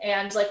mean?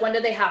 And like, when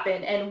did they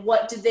happen? And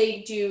what did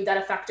they do that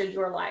affected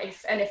your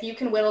life? And if you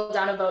can whittle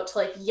down a vote to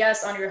like,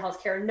 yes on your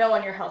healthcare, no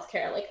on your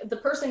healthcare, like the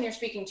person you're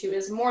speaking to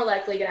is more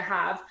likely going to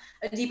have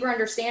a deeper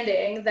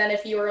understanding than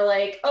if you were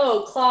like,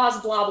 oh,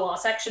 clause blah blah,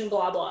 section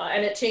blah blah,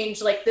 and it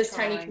changed like this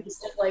tiny piece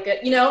of like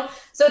it,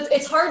 So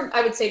it's hard,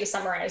 I would say, to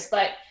summarize,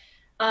 but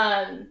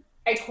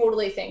I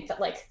totally think that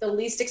like the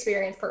least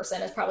experienced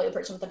person is probably the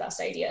person with the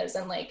best ideas.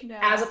 And like,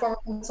 as a former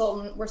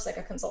consultant, we're sick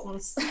of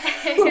consultants.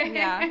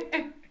 Yeah.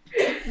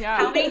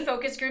 How many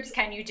focus groups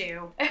can you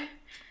do?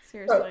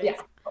 Seriously. Oh,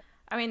 yeah.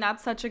 I mean,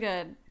 that's such a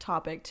good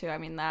topic too. I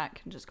mean, that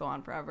can just go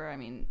on forever. I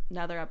mean,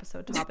 another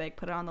episode topic,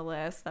 put it on the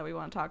list that we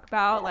want to talk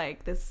about.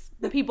 Like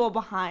the people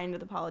behind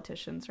the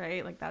politicians,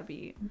 right? Like that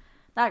we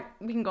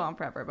can go on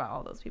forever about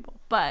all those people.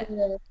 But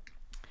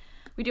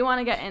we do want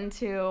to get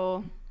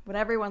into what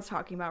everyone's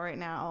talking about right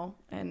now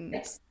and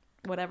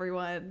what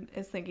everyone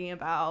is thinking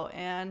about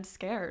and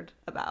scared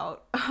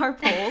about, our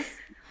polls.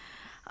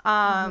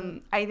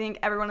 I think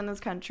everyone in this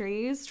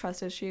country's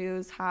trust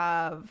issues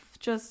have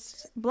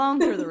just blown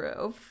through the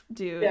roof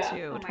due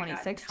to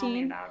 2016. God, tell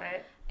me about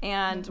it.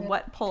 And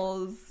what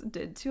polls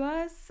did to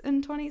us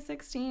in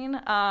 2016.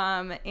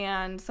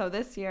 And so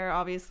this year,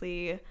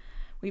 obviously,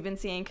 we've been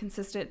seeing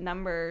consistent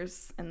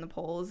numbers in the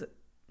polls,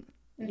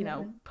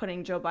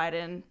 putting Joe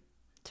Biden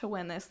to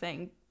win this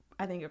thing,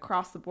 I think,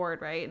 across the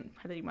board, right?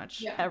 Pretty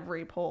much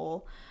every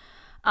poll.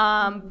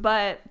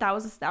 But that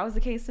was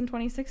the case in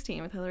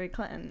 2016 with Hillary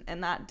Clinton,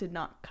 and that did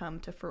not come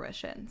to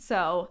fruition.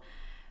 So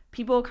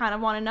people kind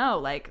of want to know,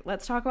 like,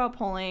 let's talk about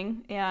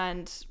polling.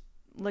 And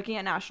looking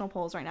at national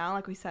polls right now,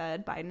 like we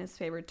said, Biden is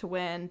favored to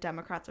win.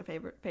 Democrats are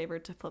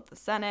favored to flip the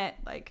Senate,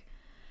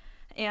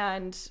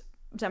 and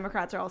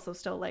Democrats are also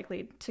still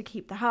likely to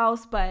keep the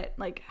House. But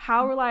like,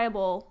 how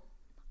reliable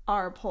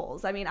are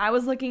polls? I mean, I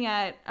was looking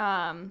at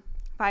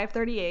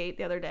 538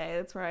 the other day.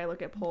 That's where I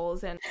look at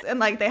polls, and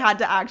like they had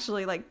to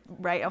actually like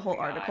write a whole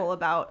article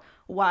about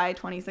why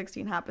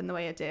 2016 happened the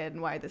way it did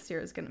and why this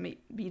year is going to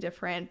be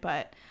different.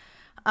 But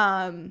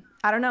I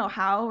don't know,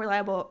 how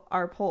reliable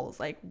are polls?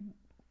 Like,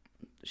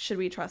 should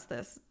we trust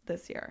this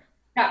year?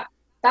 Yeah,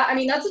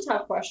 that's a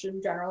tough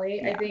question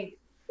generally. I think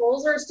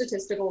polls are a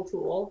statistical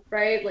tool,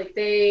 right? Like,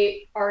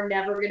 they are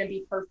never going to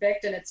be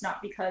perfect, and it's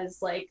not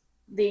because like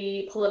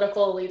the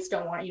political elites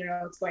don't want you to know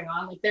what's going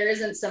on. Like, there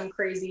isn't some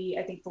crazy,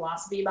 I think,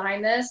 philosophy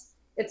behind this.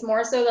 It's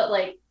more so that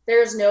like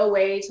there's no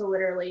way to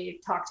literally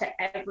talk to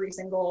every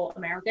single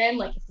American.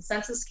 Like, if the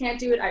census can't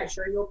do it, I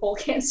assure you a poll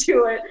can't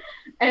do it.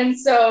 And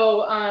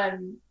so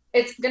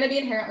it's going to be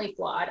inherently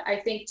flawed. I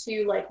think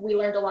too, like, we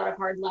learned a lot of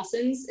hard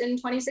lessons in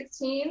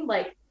 2016.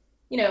 Like,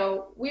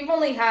 we've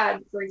only had,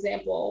 for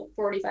example,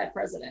 45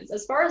 presidents.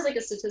 As far as like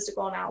a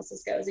statistical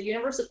analysis goes, a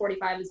universe of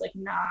 45 is like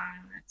not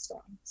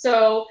strong.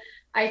 So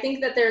I think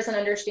that there's an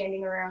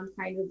understanding around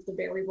kind of the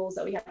variables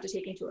that we have to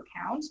take into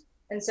account.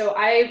 And so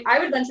I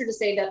would venture to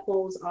say that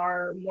polls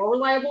are more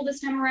reliable this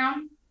time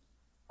around.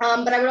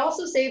 But I would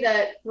also say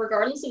that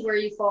regardless of where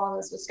you fall in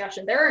this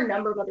discussion, there are a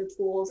number of other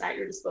tools at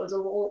your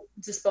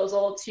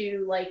disposal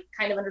to like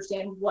kind of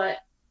understand what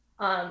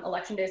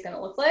election day is going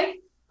to look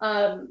like.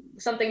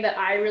 Something that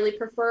I really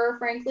prefer,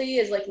 frankly,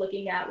 is like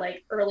looking at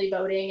like early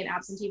voting and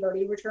absentee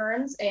voting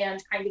returns and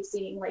kind of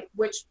seeing like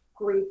which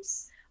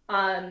groups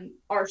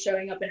are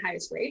showing up in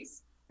highest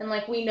rates. And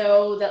like we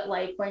know that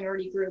like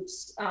minority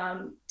groups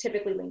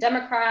typically lean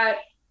Democrat.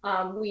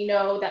 We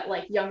know that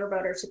like younger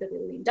voters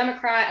typically lean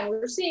Democrat, and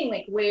we're seeing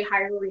like way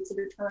higher rates of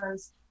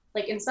returns,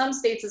 like in some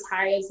states as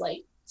high as like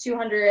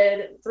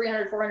 200,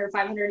 300, 400,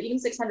 500, even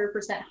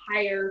 600%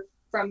 higher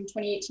from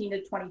 2018 to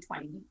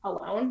 2020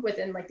 alone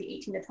within like the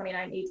 18 to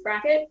 29 age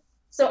bracket.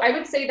 So I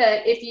would say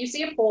that if you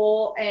see a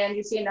poll and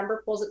you see a number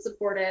of polls that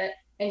support it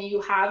and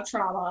you have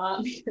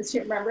trauma, because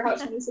you remember how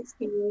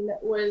 2016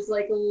 was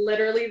like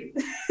literally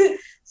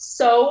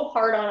so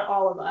hard on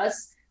all of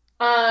us,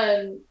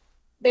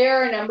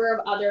 there are a number of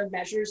other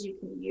measures you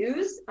can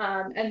use.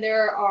 And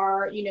there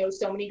are, you know,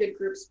 so many good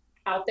groups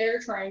out there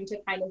trying to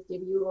kind of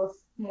give you a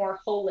more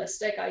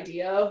holistic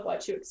idea of what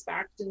to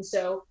expect. And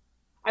so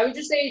I would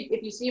just say,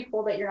 if you see a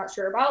poll that you're not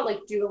sure about, like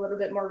do a little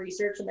bit more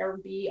research and there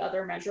would be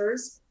other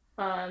measures.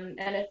 And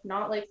if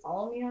not, like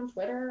follow me on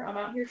Twitter. I'm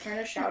out here trying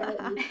to shout out.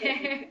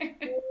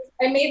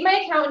 I made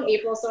my account in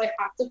April, so I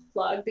have to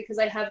plug because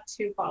I have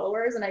 2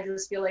 followers and I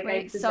just feel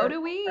like so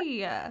do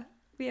we.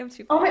 We have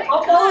 2 followers.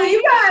 I'll follow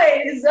you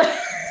guys.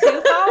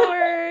 2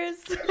 followers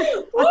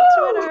on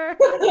Twitter.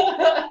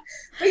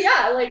 But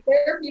yeah, like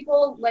there are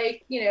people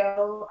like, you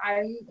know,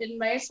 I'm in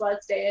my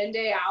sweats day in,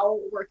 day out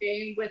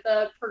working with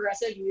a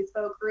progressive youth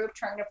vote group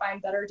trying to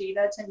find better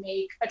data to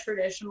make a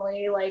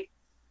traditionally like,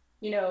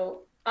 you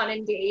know,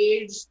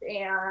 unengaged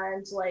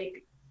and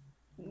like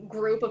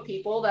group of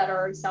people that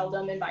are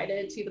seldom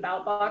invited to the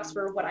ballot box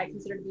for what I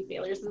consider to be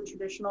failures of the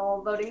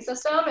traditional voting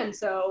system. And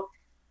so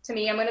to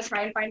me, I'm going to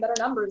try and find better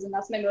numbers, and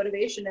that's my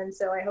motivation. And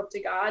so I hope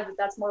to God that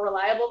that's more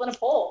reliable than a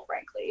poll,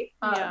 frankly.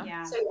 So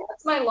yeah,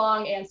 that's my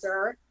long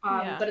answer,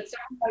 but it's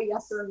not a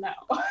yes or no.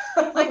 Well,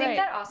 I think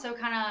that also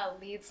kind of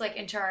leads like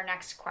into our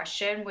next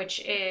question, which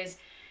is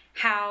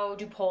how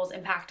do polls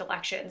impact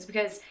elections?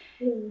 Because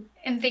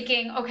in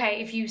thinking, okay,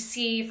 if you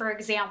see, for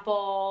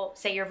example,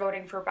 say you're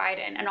voting for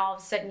Biden and all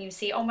of a sudden you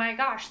see, oh my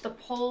gosh, the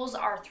polls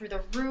are through the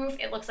roof.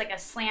 It looks like a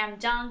slam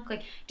dunk.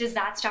 Like, does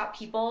that stop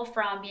people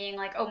from being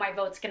like, oh, my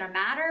vote's going to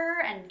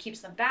matter and keeps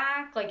them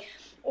back? Like,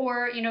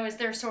 or, you know, is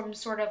there some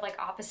sort of like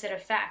opposite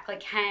effect? Like,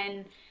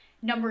 can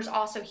numbers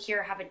also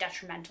here have a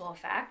detrimental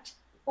effect?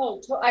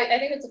 Oh, I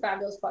think it's a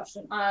fabulous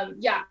question.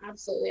 Yeah,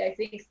 absolutely. I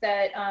think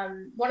that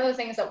one of the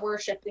things that we're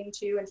shifting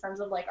to in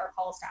terms of like our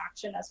calls to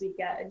action as we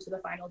get into the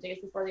final days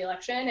before the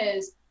election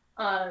is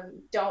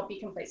don't be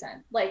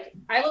complacent. Like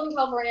I live in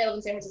California, I live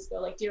in San Francisco,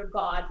 like dear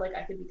God, like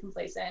I could be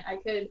complacent. I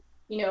could,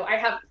 you know, I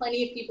have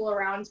plenty of people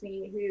around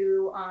me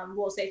who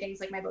will say things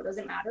like my vote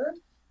doesn't matter.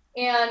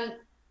 And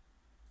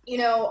you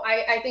know,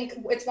 I think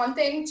it's one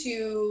thing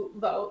to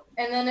vote,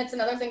 and then it's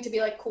another thing to be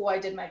like, cool, I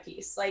did my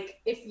piece. Like,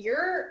 if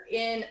you're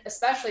in,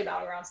 especially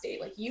battleground state,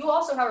 like, you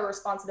also have a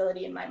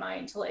responsibility in my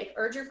mind to like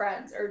urge your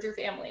friends, urge your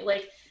family.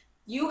 Like,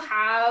 you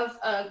have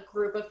a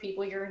group of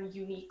people you're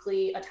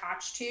uniquely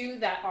attached to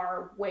that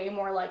are way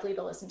more likely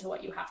to listen to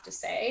what you have to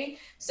say.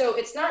 So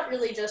it's not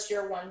really just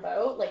your one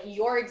vote. Like,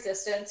 your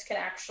existence can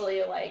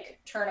actually like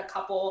turn a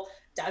couple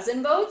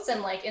dozen votes.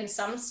 And like in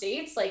some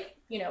states, like,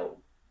 you know,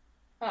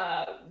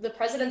 the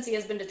presidency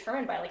has been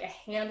determined by like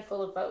a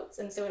handful of votes.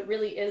 And so it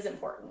really is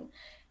important.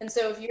 And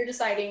so if you're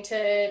deciding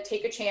to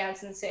take a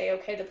chance and say,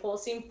 okay, the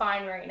polls seem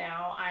fine right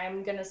now,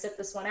 I'm going to sit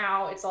this one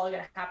out, it's all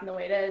going to happen the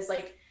way it is.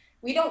 Like,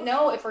 we don't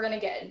know if we're going to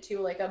get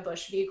into like a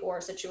Bush v. Gore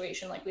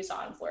situation like we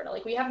saw in Florida.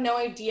 Like, we have no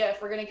idea if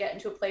we're going to get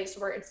into a place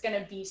where it's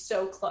going to be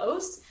so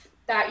close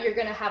that you're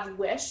going to have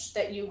wished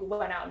that you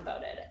went out and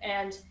voted.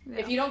 And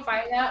if you don't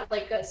find that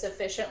like a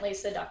sufficiently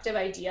seductive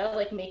idea,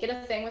 like make it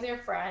a thing with your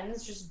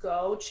friends, just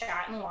go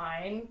chat in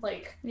line.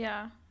 Like,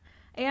 yeah.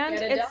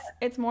 And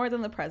it's more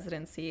than the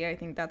presidency. I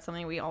think that's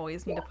something we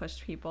always need to push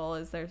to people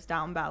is there's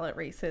down ballot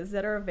races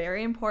that are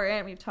very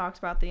important. We've talked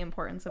about the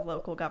importance of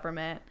local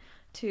government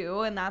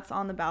too, and that's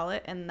on the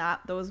ballot, and that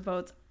those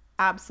votes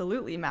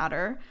absolutely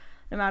matter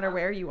no matter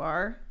where you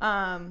are.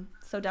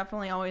 So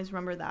definitely always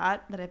remember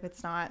that if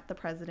it's not the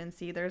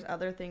presidency, there's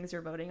other things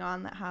you're voting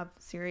on that have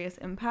serious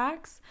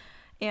impacts,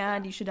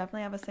 and you should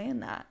definitely have a say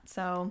in that.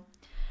 So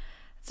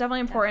it's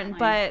definitely important.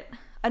 But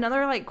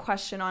another like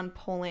question on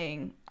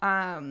polling,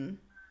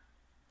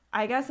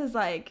 I guess is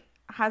like,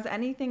 has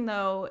anything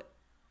though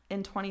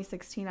in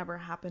 2016 ever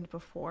happened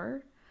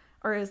before?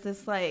 Or is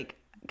this like,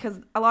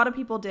 because a lot of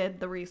people did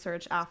the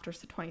research after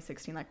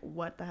 2016, like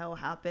what the hell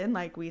happened?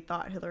 Like we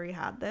thought Hillary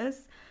had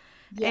this.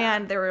 Yeah.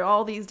 And there were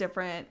all these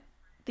different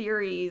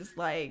theories,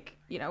 like,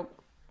 you know,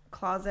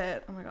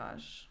 closet. Oh my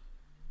gosh.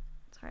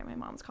 Sorry, my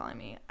mom's calling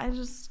me.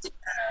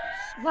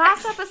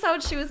 Last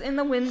episode, she was in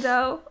the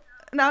window.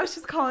 Now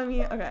she's calling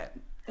me. Okay.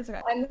 It's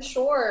okay. I'm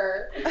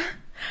sure.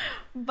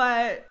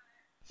 But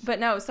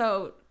no,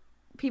 so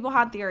people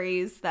had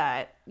theories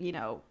that, you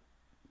know,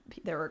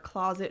 there were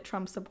closet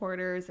Trump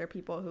supporters. There are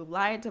people who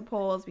lied to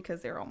polls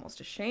because they're almost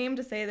ashamed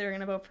to say they're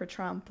going to vote for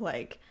Trump.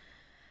 Like,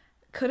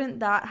 couldn't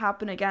that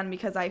happen again?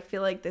 Because I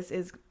feel like this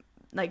is,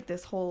 like,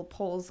 this whole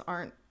polls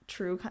aren't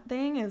true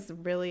thing is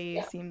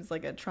really seems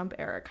like a Trump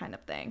era kind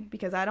of thing.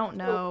 Because I don't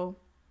know,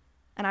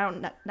 and I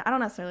don't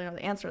necessarily know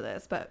the answer to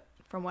this, but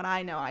from what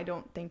I know, I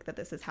don't think that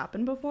this has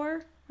happened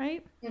before,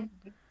 right?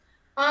 Mm-hmm.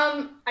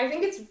 I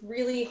think it's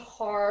really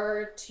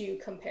hard to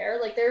compare.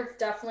 Like, there have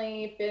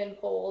definitely been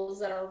polls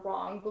that are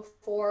wrong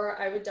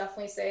before. I would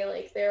definitely say,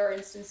 like, there are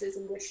instances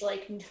in which,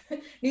 like,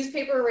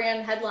 newspapers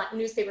ran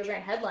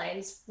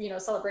headlines, you know,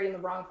 celebrating the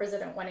wrong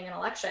president winning an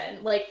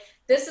election. Like,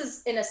 this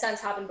is, in a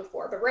sense, happened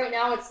before. But right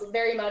now, it's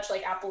very much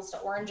like apples to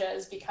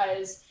oranges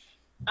because,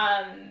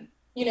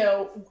 you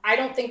know, I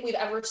don't think we've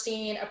ever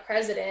seen a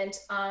president,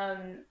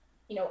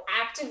 you know,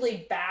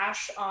 actively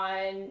bash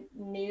on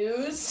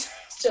news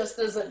just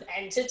as an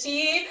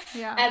entity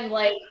and,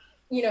 like,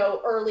 you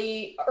know,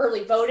 early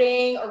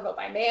voting or vote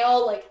by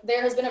mail. Like,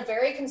 there has been a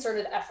very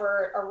concerted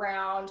effort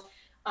around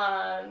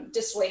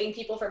dissuading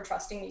people from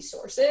trusting these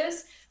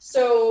sources.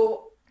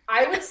 So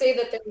I would say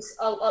that there's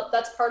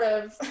that's part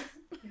of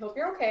I hope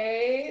you're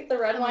okay. The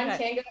red wine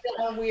can get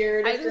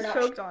weird. I just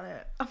choked on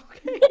it. I'm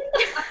okay.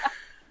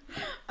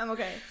 I'm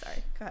okay. Sorry.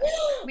 Go ahead.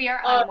 We are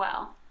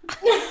unwell.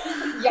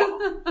 Yeah.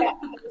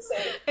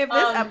 If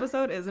this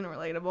episode isn't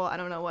relatable, I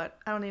don't know what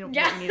we need to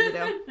do.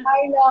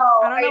 I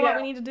know. I don't know what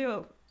we need to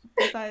do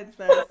besides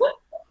this.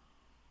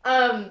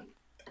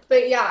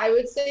 But yeah, I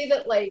would say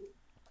that, like,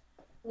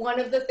 one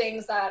of the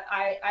things that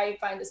I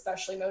find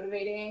especially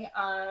motivating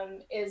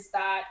is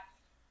that,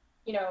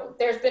 you know,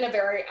 there's been a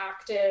very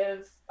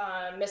active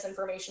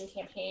misinformation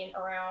campaign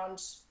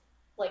around,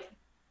 like,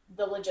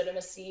 the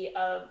legitimacy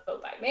of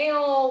vote by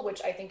mail,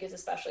 which I think is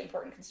especially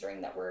important considering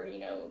that we're, you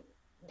know,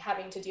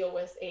 having to deal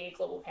with a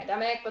global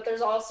pandemic. But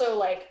there's also,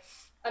 like,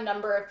 a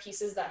number of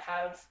pieces that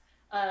have,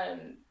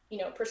 you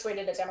know,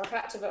 persuaded a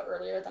Democrat to vote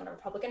earlier than a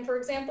Republican, for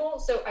example.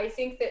 So I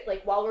think that,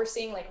 like, while we're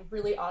seeing, like,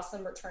 really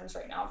awesome returns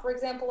right now, for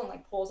example, and,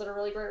 like, polls that are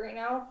really great right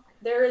now,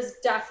 there is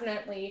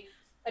definitely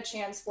a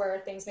chance where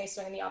things may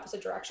swing in the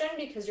opposite direction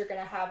because you're going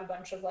to have a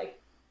bunch of, like,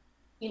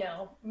 you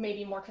know,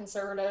 maybe more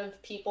conservative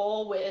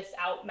people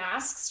without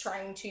masks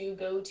trying to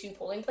go to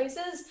polling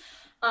places.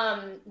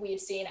 We've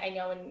seen, I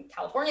know in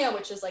California,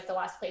 which is, like, the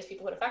last place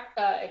people would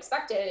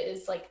expect it,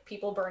 is, like,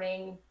 people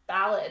burning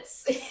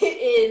ballots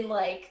in,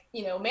 like,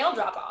 you know, mail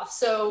drop off.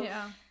 So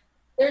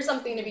there's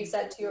something to be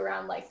said too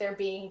around, like, there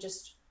being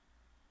just,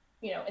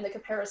 you know, in the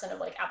comparison of,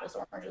 like, apples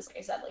to oranges, like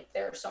I said, like,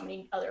 there are so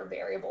many other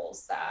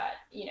variables that,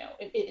 you know,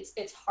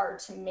 it's hard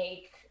to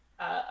make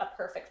a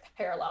perfect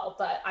parallel.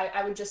 But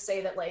I would just say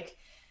that, like,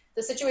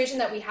 the situation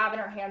that we have in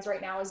our hands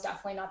right now is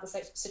definitely not the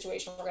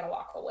situation we're going to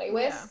walk away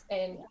with.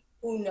 And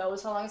who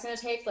knows how long it's going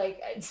to take. Like,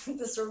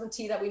 the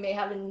certainty that we may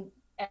have in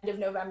end of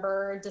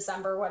November,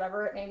 December,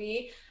 whatever it may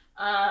be.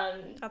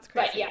 That's crazy.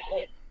 But yeah,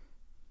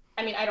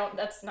 I mean, I don't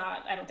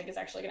think it's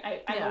actually going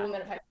to, I'm a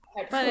woman of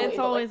hyperbole. But it's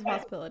always a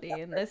possibility.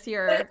 And this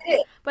year,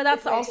 but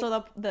that's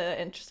also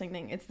the interesting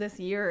thing. It's this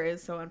year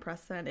is so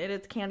unprecedented.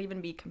 It can't even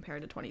be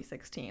compared to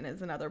 2016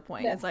 is another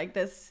point. Yeah. It's like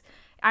this,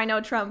 I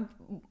know Trump,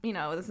 you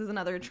know, this is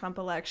another Trump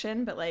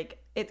election, but, like,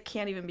 it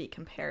can't even be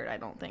compared, I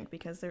don't think,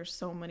 because there's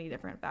so many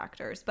different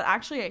factors. But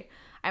actually,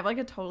 I have, like,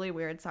 a totally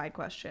weird side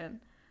question.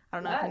 I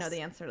don't know if you know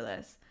the answer to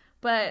this,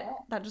 but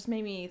that just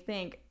made me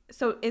think.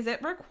 So is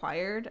it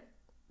required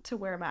to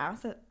wear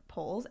masks at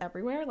polls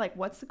everywhere? Like,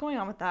 what's going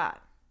on with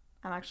that?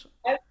 I'm actually,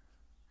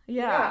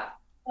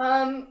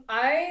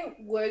 I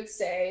would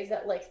say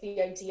that, like,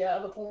 the idea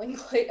of a polling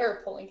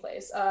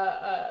place,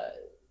 the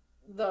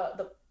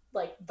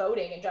like,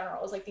 voting in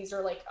general is, like, these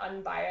are, like,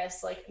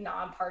 unbiased, like,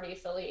 non-party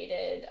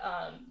affiliated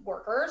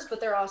workers, but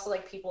they're also,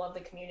 like, people of the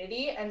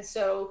community. And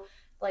so,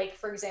 like,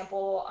 for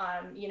example,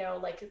 you know,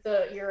 like,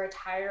 your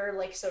attire,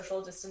 like,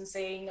 social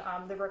distancing,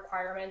 the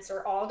requirements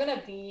are all going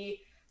to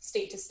be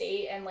state to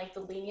state, and, like, the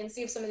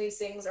leniency of some of these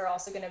things are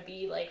also going to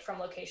be, like, from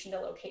location to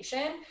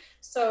location.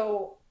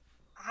 So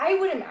I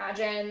would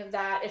imagine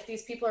that if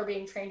these people are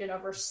being trained and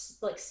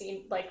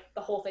seen, like,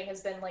 the whole thing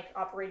has been, like,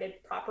 operated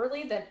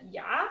properly, then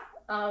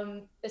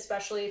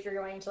especially if you're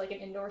going to, like, an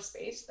indoor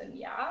space, then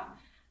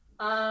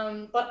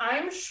but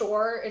I'm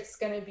sure there's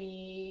going to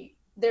be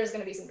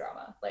some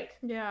drama. Like,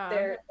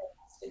 there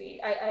has to be.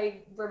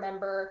 I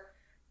remember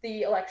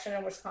the election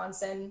in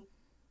Wisconsin,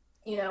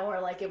 you know, where,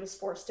 like, it was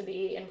forced to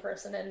be in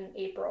person in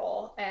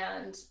April,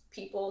 and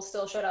people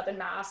still showed up in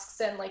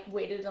masks and, like,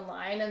 waited in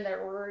line, and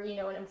there were, you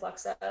know, an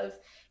influx of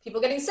people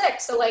getting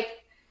sick. So,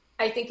 like,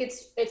 I think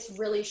it's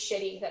really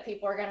shitty that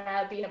people are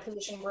gonna be in a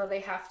position where they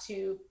have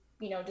to,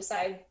 you know,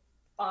 decide,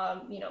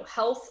 you know,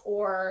 health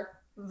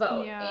or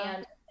vote.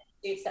 And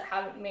states that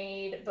haven't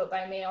made vote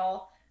by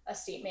mail a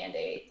state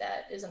mandate,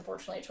 that is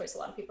unfortunately a choice a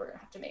lot of people are gonna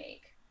have to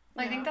make.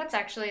 I think that's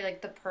actually,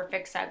 like, the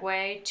perfect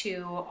segue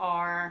to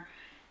our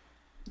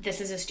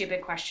this is a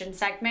stupid question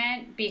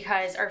segment,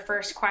 because our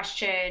first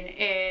question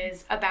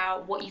is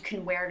about what you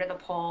can wear to the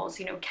polls.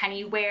 You know, can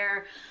you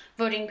wear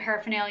voting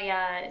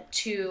paraphernalia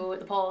to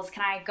the polls?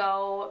 Can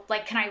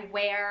I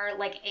wear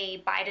like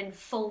a Biden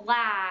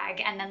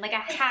flag and then like a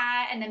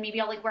hat, and then maybe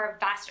I'll like wear a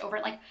vest over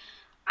it? Like,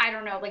 I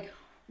don't know, like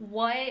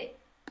what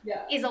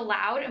is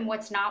allowed and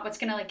what's not, what's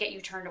gonna like get you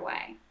turned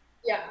away?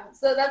 Yeah,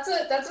 so that's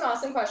an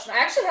awesome question. I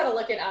actually had to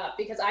look it up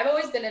because I've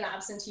always been an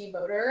absentee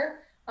voter.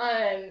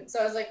 So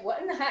I was like,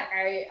 what in the heck?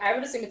 I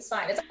would assume it's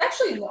fine. It's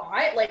actually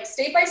not. Like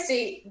state by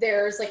state,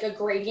 there's like a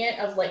gradient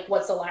of like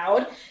what's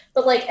allowed,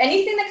 but like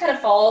anything that kind of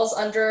falls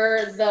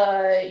under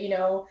the, you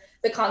know,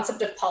 the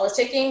concept of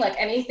politicking, like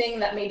anything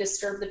that may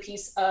disturb the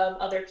peace of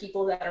other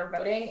people that are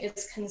voting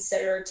is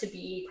considered to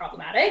be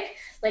problematic.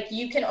 Like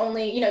you can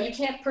only, you know, you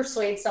can't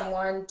persuade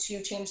someone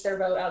to change their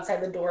vote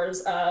outside the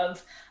doors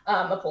of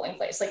a polling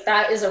place. Like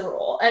that is a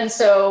rule. And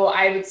so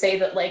I would say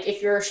that like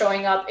if you're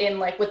showing up in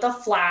like with a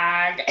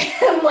flag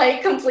and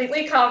like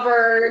completely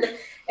covered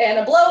and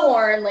a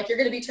blowhorn, like you're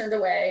going to be turned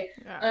away.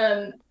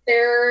 Yeah.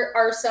 There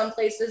are some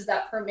places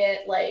that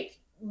permit like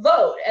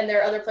vote, and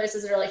there are other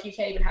places that are like you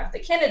can't even have the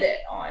candidate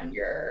on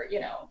your, you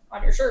know,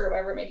 on your shirt or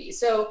whatever it may be.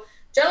 So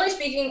generally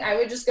speaking, I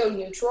would just go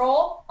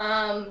neutral.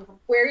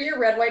 Wear your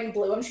red, white, and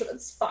blue. I'm sure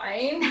that's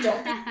fine.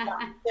 Don't be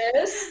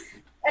obnoxious.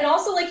 And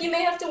also, like, you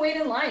may have to wait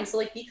in line, so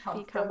like be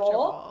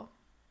comfortable.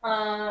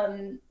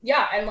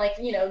 Yeah, and like,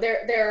 you know,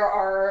 there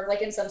are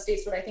like in some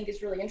states, what I think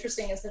is really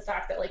interesting is the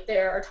fact that like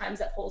there are times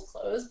that polls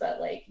close,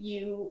 but like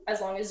you,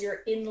 as long as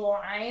you're in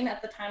line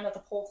at the time that the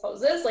poll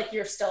closes, like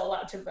you're still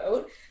allowed to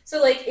vote.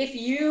 So like if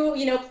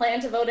you know, plan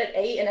to vote at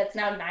 8 and it's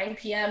now 9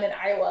 p.m. in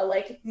Iowa,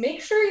 like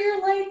make sure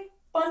you're like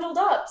bundled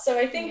up. So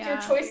I think your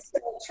choice to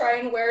try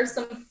and wear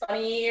some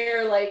funny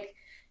or like,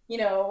 you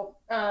know,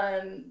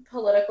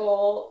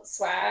 political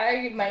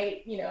swag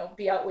might, you know,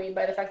 be outweighed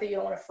by the fact that you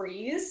don't want to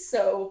freeze.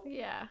 So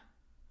yeah.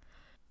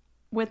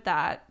 With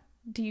that,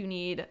 do you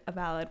need a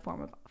valid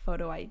form of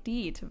photo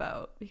ID to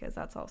vote? Because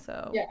that's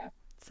also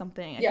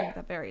something I think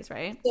that varies,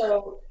 right?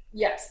 So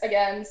yes,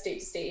 again, state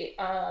to state.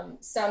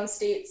 Some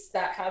states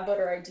that have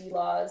voter ID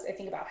laws, I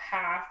think about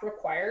half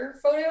require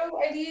photo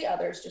ID.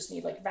 Others just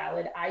need like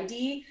valid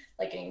ID.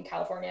 Like in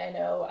California, I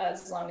know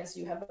as long as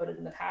you have voted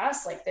in the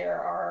past, like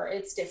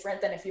it's different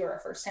than if you're a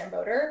first time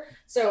voter.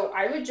 So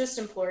I would just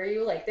implore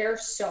you, like there are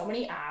so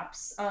many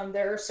apps.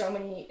 There are so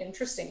many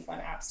interesting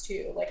fun apps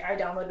too. Like I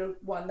downloaded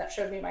one that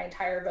showed me my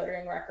entire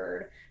voting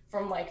record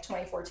from like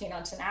 2014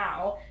 on to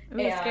now. It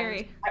was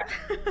scary.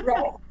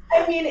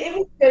 I mean, it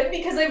was good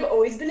because I've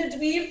always been a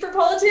dweeb for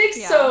politics.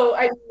 Yeah. So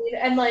I mean,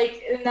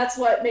 and that's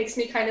what makes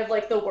me kind of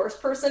like the worst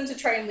person to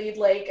try and lead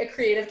like a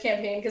creative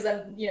campaign, because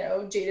I'm, you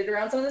know, jaded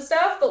around some of this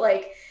stuff. But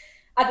like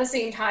at the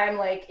same time,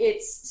 like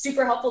it's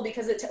super helpful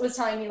because it was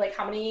telling me like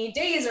how many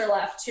days are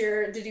left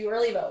to do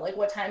early vote, like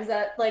what times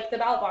that like the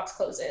ballot box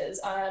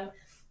closes,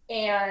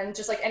 and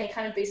just like any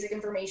kind of basic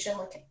information.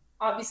 Like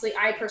obviously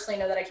I personally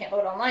know that I can't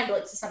vote online, but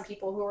like to some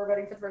people who are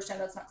voting for the first time,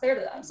 that's not clear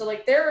to them. So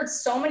like there are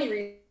so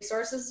many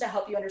resources to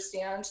help you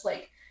understand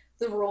like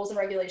the rules and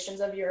regulations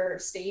of your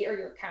state or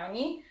your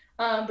county.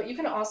 But you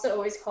can also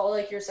always call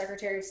like your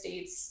Secretary of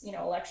State's, you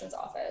know, elections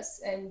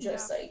office and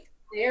just like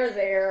they're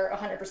there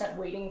 100%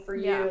 waiting for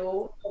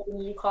you, hoping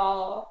you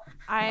call.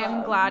 I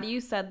am glad you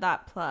said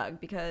that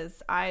plug,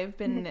 because I've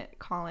been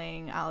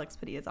calling Alex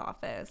Padilla's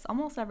office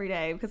almost every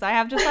day because I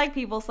have just like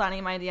people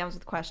signing my DMs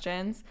with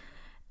questions.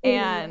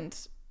 And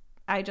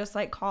I just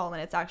like call,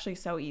 and it's actually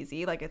so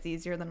easy. Like it's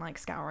easier than like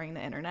scouring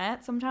the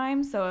internet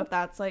sometimes. So if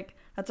that's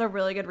a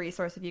really good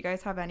resource. If you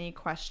guys have any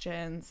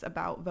questions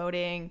about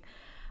voting,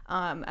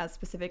 as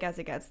specific as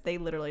it gets, they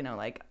literally know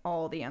like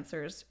all the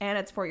answers, and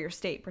it's for your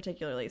state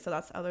particularly. So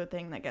that's the other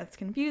thing that gets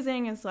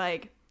confusing is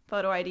like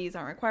photo IDs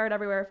aren't required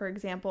everywhere, for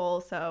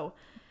example. So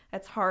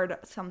it's hard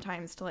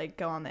sometimes to like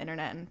go on the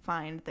internet and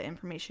find the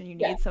information you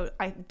need. Yeah. So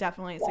I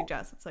definitely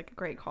suggest it's like a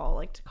great call,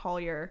 like to call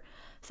your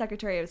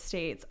Secretary of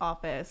State's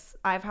office.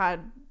 I've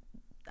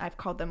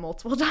called them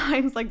multiple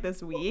times like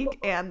this week,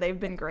 and they've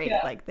been great.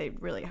 Yeah. Like they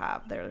really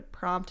have. They're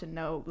prompt and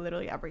know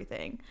literally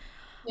everything.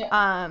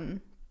 Yeah.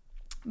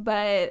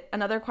 But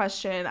another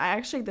question,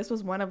 this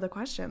was one of the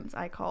questions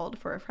I called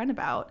for a friend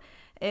about,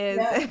 is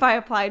if I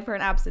applied for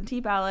an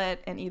absentee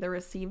ballot and either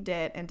received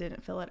it and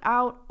didn't fill it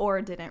out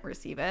or didn't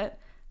receive it,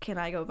 can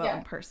I go vote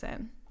in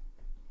person?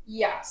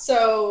 Yeah.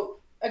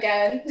 So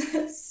again,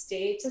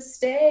 state to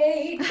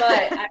state,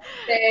 but I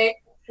say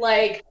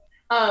like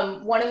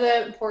one of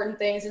the important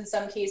things in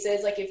some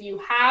cases, like if you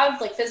have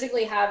like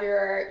physically have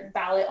your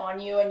ballot on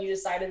you and you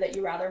decided that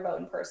you rather vote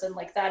in person,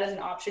 like that is an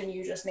option.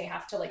 You just may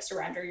have to like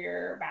surrender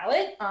your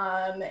ballot.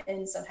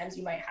 And sometimes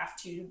you might have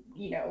to,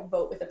 you know,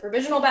 vote with a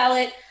provisional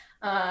ballot.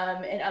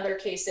 In other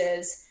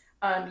cases,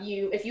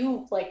 if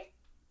you like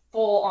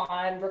full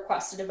on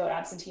requested to vote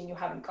absentee and you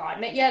haven't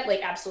gotten it yet,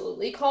 like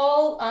absolutely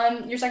call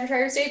your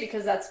Secretary of State,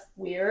 because that's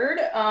weird.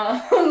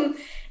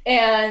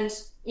 And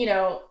you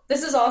know,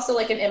 this is also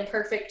like an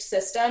imperfect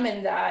system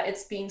in that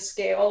it's being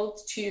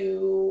scaled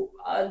to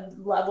a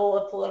level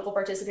of political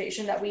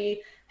participation that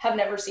we have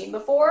never seen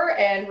before.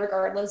 And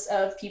regardless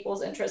of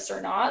people's interests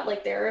or not,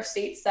 like there are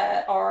states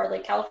that are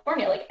like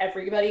California, like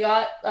everybody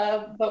got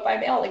a vote by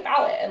mail like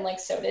ballot, and like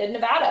so did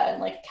Nevada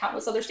and like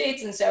countless other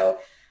states. And so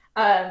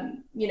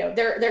you know,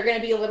 there are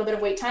going to be a little bit of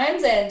wait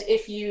times, and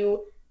if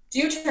you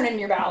do turn in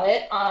your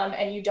ballot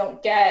and you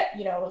don't get,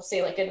 you know,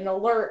 say like an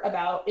alert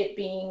about it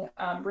being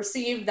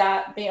received,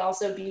 that may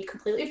also be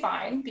completely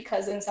fine,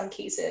 because in some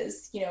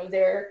cases, you know,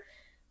 they're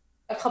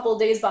a couple of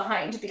days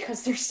behind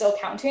because they're still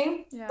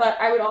counting. Yeah. But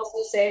I would also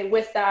say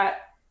with that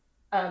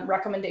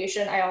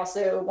recommendation, I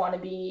also want to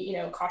be, you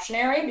know,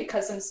 cautionary,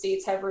 because some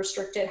states have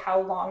restricted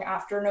how long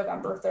after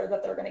November 3rd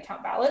that they're going to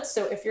count ballots.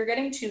 So if you're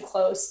getting too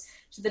close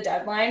to the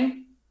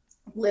deadline,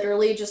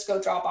 literally just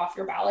go drop off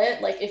your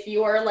ballot. Like if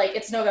you are like,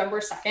 it's November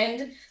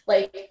 2nd,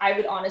 like I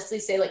would honestly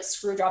say like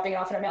screw dropping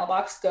off in a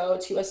mailbox, go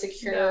to a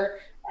secure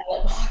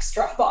ballot box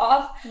drop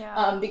off,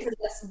 because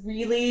that's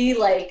really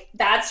like,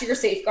 that's your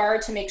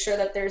safeguard to make sure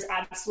that there's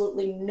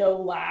absolutely no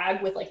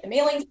lag with like the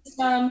mailing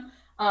system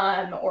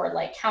or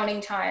like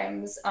counting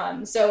times.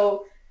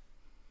 So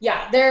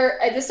yeah,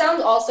 this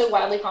sounds also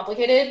wildly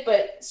complicated,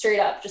 but straight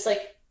up, just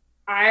like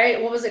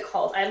what was it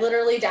called? I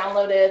literally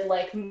downloaded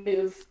like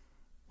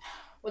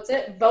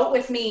Vote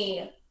With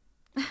Me.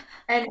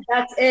 And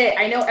that's it.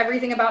 I know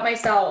everything about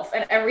myself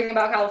and everything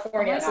about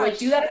California. So like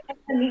do that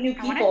to meet new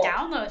people. I want to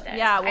download this.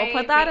 Yeah, we'll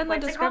put that in the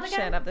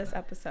description of this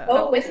episode.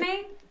 Vote With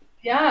Me?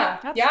 Yeah.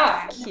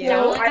 That's cute.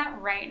 Download that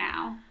right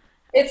now.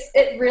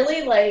 It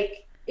really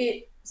like,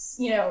 it,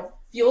 you know,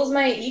 fuels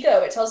my ego.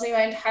 It tells me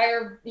my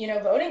entire, you know,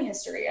 voting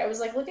history. I was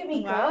like, look at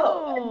me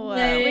go.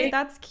 Like, wait,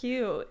 that's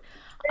cute.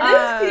 It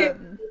is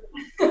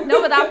cute.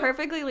 No, but that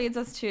perfectly leads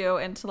us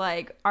into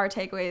like our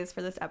takeaways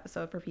for this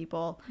episode for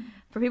people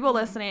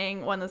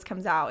listening. When this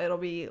comes out, it'll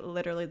be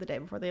literally the day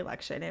before the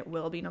election. It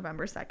will be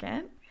November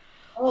 2nd.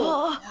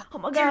 Oh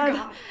my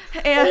God.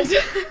 And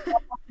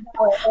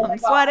I'm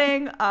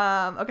sweating.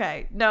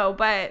 Okay, no,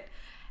 but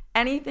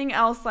anything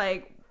else,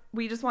 like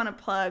we just want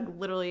to plug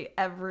literally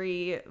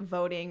every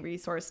voting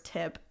resource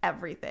tip,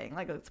 everything.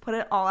 Like let's put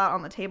it all out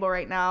on the table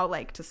right now.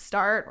 Like to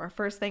start, our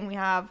first thing we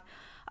have,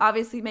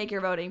 obviously make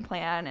your voting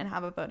plan and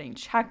have a voting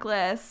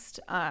checklist.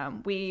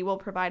 We will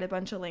provide a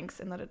bunch of links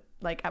in the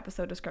like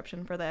episode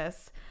description for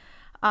this.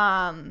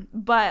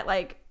 But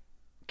like,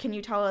 can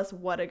you tell us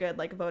what a good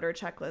like voter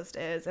checklist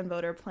is and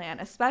voter plan,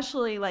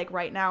 especially like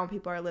right now when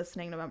people are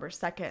listening November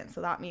 2nd.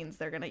 So that means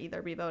they're going to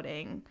either be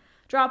voting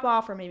drop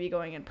off or maybe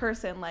going in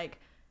person. Like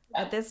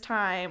at this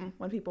time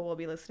when people will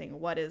be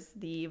listening, what is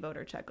the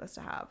voter checklist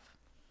to have?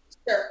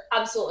 Sure,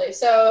 absolutely.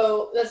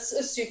 So that's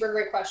a super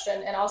great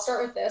question. And I'll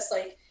start with this.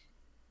 Like,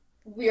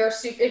 we are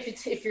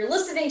if you're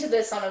listening to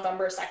this on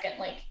November 2nd,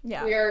 like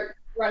we are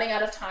running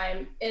out of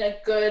time in a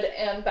good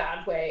and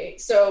bad way.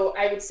 So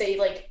I would say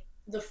like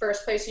the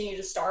first place you need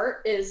to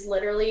start is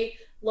literally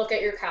look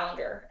at your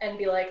calendar and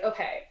be like,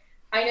 okay,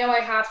 I know I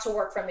have to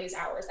work from these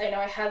hours. I know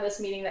I have this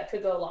meeting that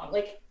could go long.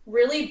 Like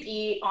really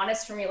be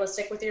honest and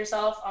realistic with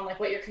yourself on like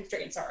what your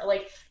constraints are.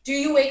 Like, do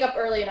you wake up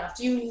early enough?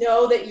 Do you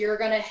know that you're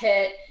going to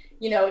hit,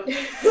 you know,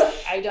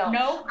 I don't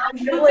know.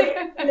 Like,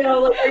 you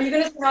know, like, are you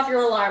going to turn off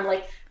your alarm?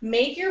 Like,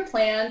 make your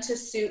plan to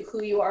suit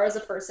who you are as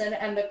a person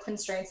and the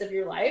constraints of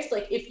your life.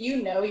 Like, if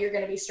you know you're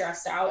going to be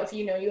stressed out, if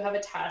you know you have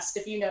a test,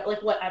 if you know,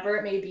 like, whatever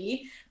it may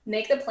be,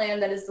 make the plan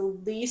that is the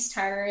least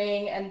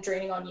tiring and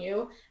draining on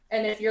you.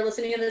 And if you're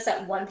listening to this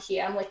at 1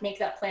 p.m., like, make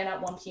that plan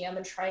at 1 p.m.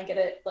 and try and get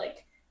it,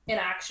 like, in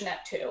action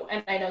at 2.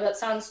 And I know that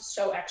sounds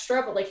so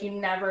extra, but, like, you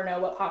never know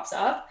what pops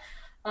up.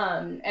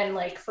 And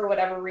like for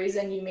whatever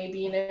reason you may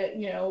be in a,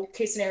 you know,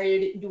 case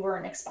scenario you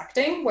weren't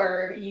expecting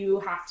where you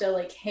have to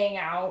like hang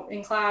out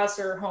in class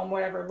or home,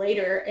 whatever,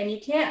 later, and you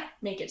can't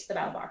make it to the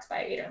ballot box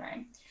by 8 or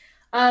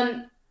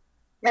 9.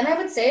 And I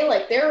would say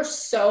like there are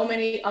so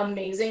many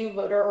amazing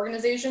voter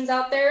organizations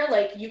out there.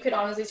 Like you could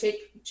honestly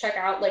check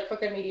out like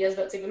Crooked Media's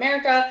Vote Save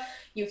America.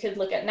 You could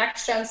look at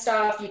Next Gen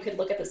stuff. You could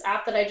look at this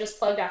app that I just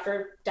plugged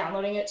after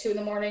downloading it 2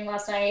 a.m.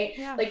 last night.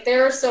 Yeah. Like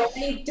there are so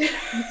many,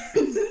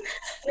 there's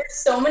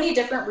so many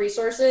different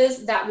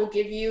resources that will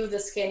give you the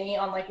skinny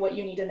on like what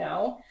you need to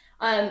know.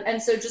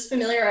 And so just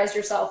familiarize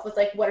yourself with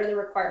like what are the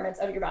requirements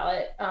of your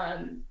ballot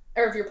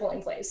or of your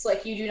polling place.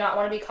 Like you do not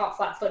want to be caught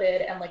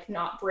flat-footed and like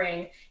not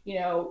bring, you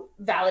know,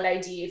 valid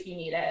ID if you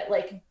need it.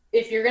 Like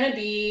if you're going to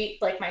be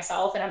like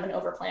myself and I'm an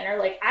overplanner,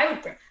 like I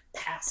would bring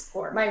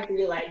passport, my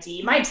real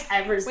ID, my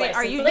driver's license.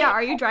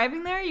 Are you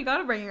driving there? You got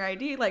to bring your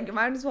ID. Like you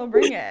might as well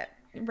bring it.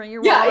 Bring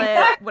your wallet,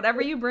 exactly.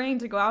 Whatever you bring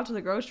to go out to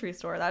the grocery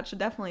store, that should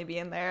definitely be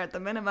in there at the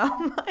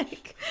minimum.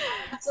 Like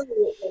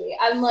absolutely.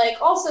 And like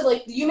also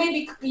like you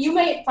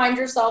may find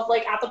yourself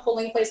like at the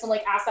polling place and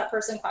like ask that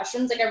person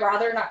questions. Like I'd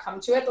rather not come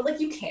to it, but like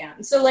you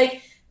can. So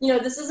like, you know,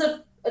 this is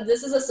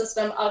a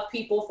system of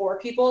people for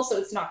people, so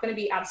it's not going to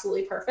be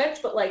absolutely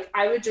perfect, but like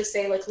I would just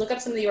say like look up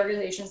some of the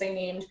organizations they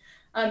named.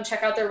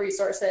 Check out their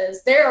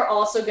resources. They're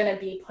also going to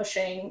be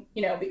pushing,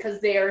 you know,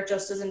 because they are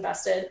just as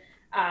invested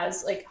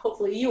as like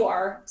hopefully you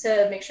are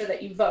to make sure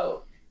that you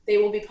vote. they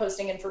will be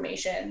posting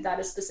information that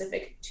is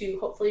specific to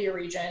hopefully your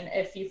region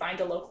if you find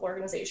a local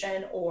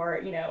organization,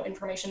 or, you know,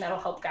 information that'll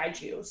help guide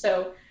you.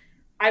 So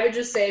I would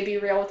just say, be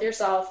real with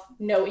yourself,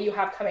 know what you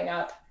have coming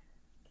up,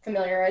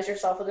 familiarize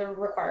yourself with the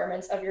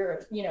requirements of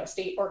your, you know,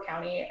 state or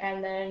county,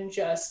 and then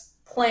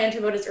just plan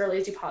to vote as early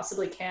as you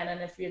possibly can.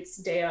 And if it's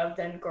day of,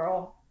 then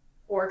girl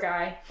or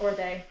guy or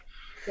they,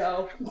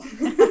 go.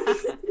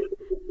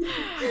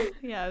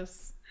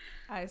 Yes,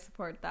 I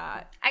support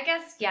that. I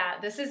guess, yeah,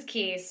 this is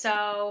key.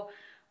 So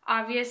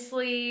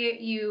obviously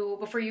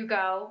before you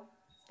go,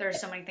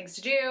 there's so many things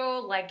to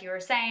do, like you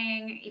were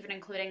saying, even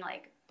including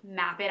like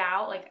map it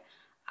out. Like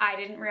I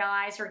didn't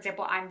realize, for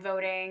example, I'm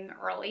voting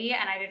early,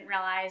 and I didn't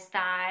realize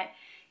that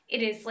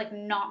it is like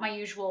not my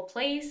usual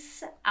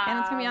place. And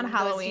it's gonna be on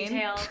Halloween.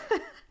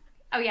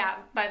 Oh yeah,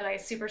 by the way,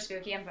 super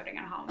spooky. I'm voting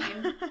on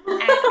Halloween.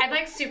 And I'm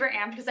like super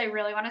amped because I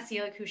really want to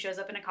see like who shows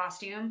up in a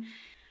costume.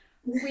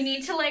 We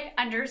need to like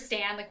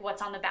understand like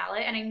what's on the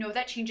ballot, and I know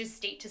that changes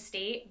state to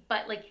state,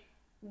 but like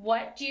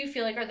what do you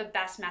feel like are the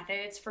best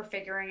methods for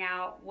figuring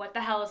out what the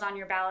hell is on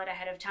your ballot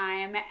ahead of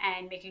time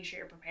and making sure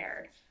you're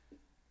prepared?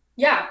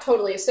 Yeah,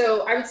 totally.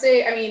 So I would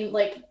say, I mean,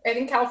 like, I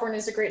think California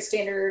is a great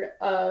standard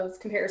of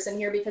comparison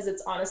here, because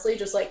it's honestly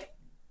just like,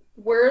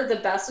 we're the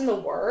best and the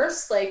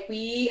worst. Like,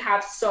 we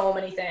have so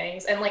many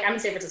things, and like, I'm in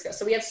San Francisco,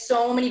 so we have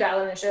so many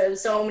ballot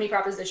initiatives, so many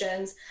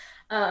propositions.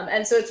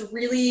 And so it's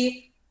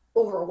really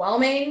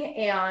overwhelming.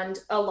 And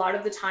a lot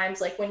of the times,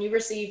 like when you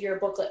receive your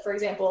booklet, for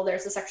example,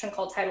 there's a section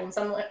called Title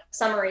and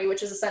Summary,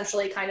 which is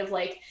essentially kind of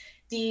like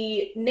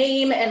the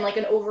name and like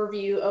an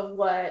overview of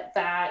what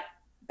that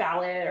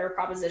ballot or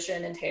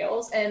proposition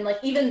entails. And like,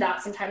 even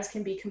that sometimes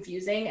can be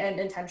confusing, and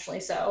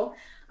intentionally so.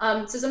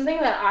 So something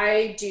that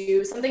I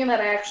do, something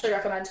that I actually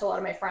recommend to a lot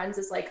of my friends,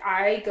 is like,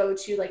 I go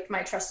to like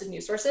my trusted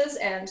news sources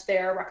and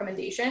their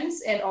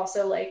recommendations, and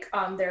also like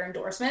their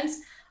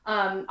endorsements.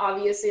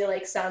 Obviously,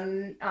 like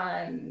some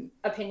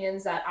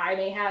opinions that I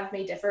may have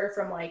may differ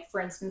from, like,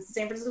 for instance, the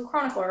San Francisco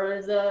Chronicle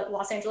or the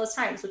Los Angeles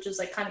Times, which is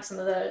like kind of some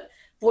of the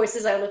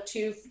voices I look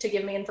to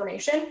give me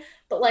information.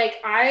 But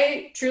like,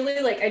 I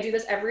truly, like, I do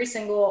this every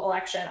single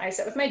election. I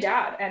sit with my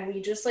dad and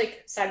we just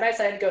like side by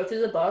side go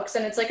through the books,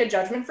 and it's like a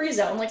judgment-free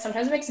zone. Like,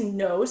 sometimes it makes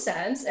no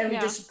sense, and we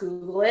just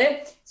Google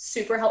it.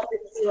 Super helpful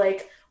to see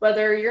like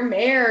whether your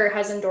mayor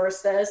has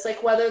endorsed this,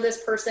 like whether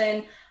this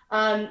person,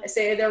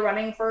 say they're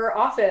running for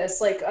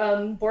office, like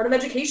Board of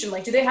Education,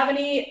 like, do they have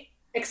any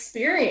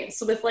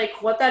experience with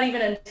like what that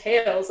even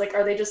entails? Like,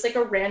 are they just like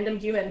a random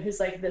human who's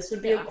like, this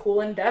would be a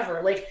cool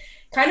endeavor? Like,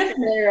 kind of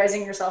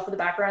familiarizing yourself with the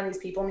background of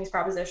these people and these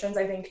propositions,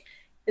 I think,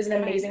 is an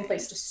amazing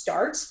place to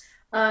start.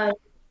 But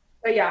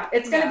yeah,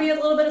 it's going to be a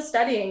little bit of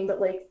studying,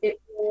 but like, it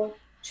will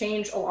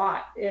change a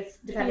lot if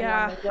depending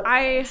on like,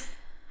 what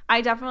I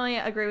definitely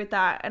agree with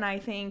that. And I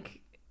think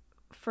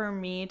for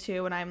me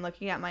too, when I'm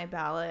looking at my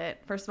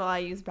ballot, first of all, I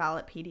use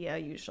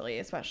Ballotpedia usually,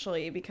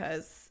 especially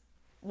because,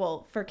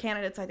 well, for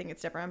candidates, I think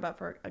it's different, but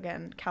for,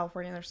 again,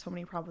 California, there's so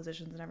many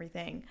propositions and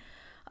everything.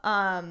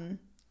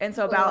 And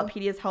so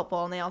Ballotpedia is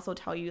helpful, and they also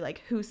tell you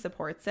like who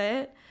supports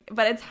it.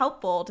 But it's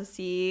helpful to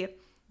see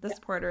the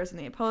supporters and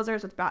the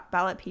opposers. With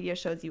Ballotpedia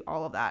shows you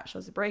all of that. It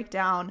shows a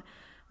breakdown,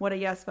 what a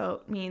yes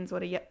vote means,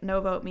 what a no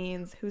vote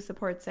means, who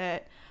supports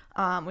it,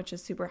 which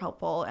is super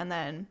helpful. And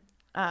then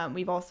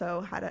we've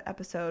also had an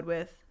episode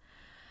with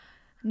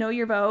Know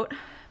Your Vote,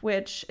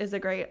 which is a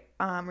great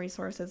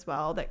resource as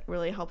well that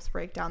really helps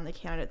break down the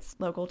candidates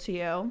local to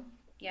you.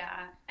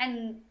 Yeah.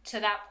 And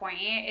to that point,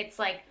 it's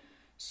like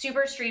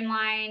super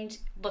streamlined.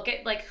 Look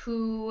at like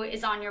who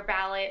is on your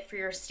ballot for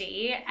your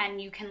state,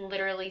 and you can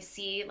literally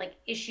see like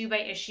issue by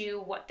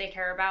issue what they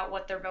care about,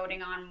 what they're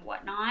voting on,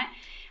 whatnot.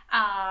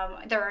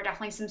 There are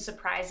definitely some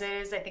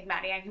surprises. I think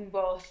Maddie and I can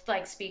both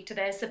like speak to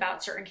this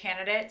about certain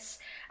candidates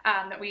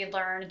that we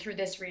learned through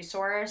this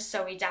resource.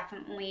 So we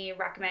definitely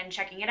recommend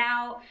checking it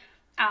out.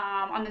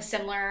 On the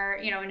similar,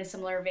 you know, in a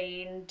similar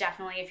vein,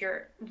 definitely if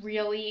you're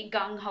really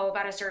gung-ho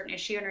about a certain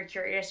issue and are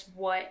curious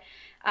what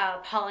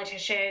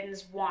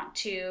politicians want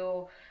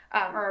to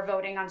or are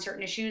voting on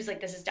certain issues,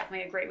 like this is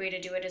definitely a great way to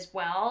do it as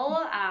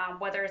well,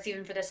 whether it's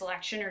even for this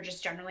election or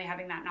just generally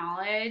having that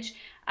knowledge.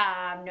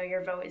 Know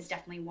Your Vote is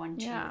definitely one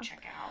to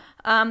check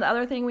out. The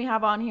other thing we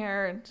have on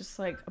here, just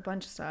like a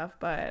bunch of stuff,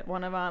 but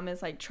one of them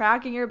is like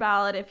tracking your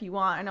ballot if you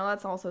want. I know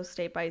that's also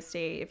state by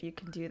state if you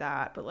can do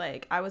that, but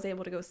like I was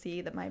able to go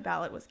see that my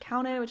ballot was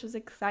counted, which is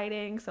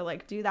exciting. So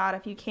like do that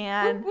if you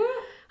can.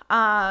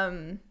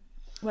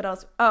 What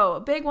else? Oh, a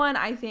big one,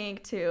 I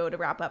think, too, to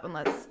wrap up, and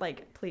let's,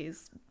 like,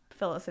 please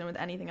fill us in with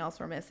anything else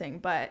we're missing.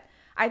 But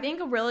I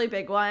think a really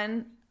big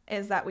one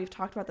is that we've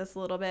talked about this a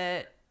little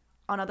bit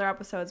on other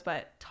episodes,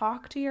 but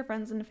talk to your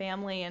friends and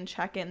family and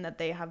check in that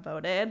they have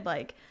voted.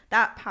 Like,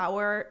 that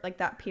power, like,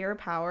 that peer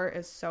power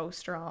is so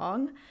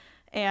strong.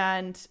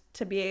 And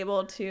to be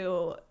able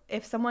to,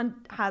 if someone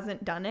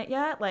hasn't done it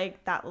yet,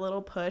 like, that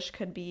little push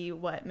could be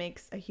what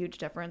makes a huge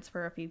difference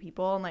for a few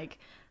people. And, like,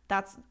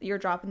 that's your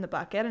drop in the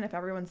bucket, and if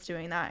everyone's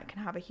doing that, it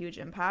can have a huge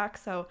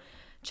impact. So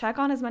check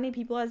on as many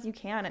people as you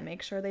can and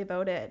make sure they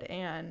voted.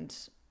 And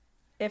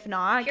If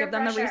not, Peer give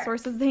them the pressure.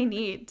 resources they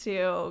need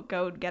to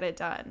go get it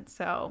done.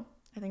 So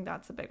I think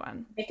that's a big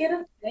one. Make it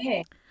a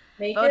thing.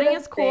 Voting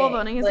is cool.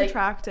 Voting is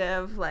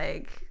attractive.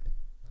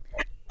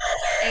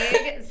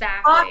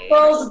 Exactly. Hot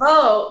girls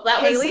vote. That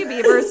Hailey was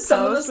Bieber's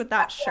post with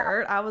that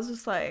shirt. I was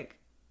just like,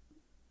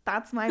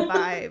 that's my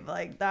vibe.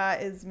 Like,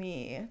 that is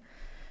me.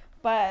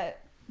 But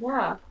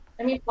yeah,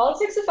 I mean,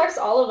 politics affects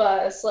all of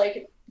us.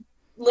 Like,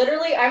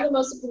 literally, I'm the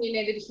most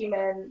opinionated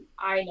human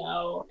I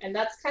know, and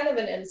that's kind of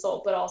an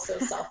insult, but also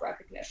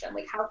self-recognition.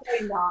 Like, how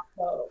could I not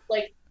vote?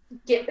 Like,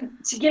 given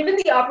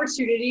the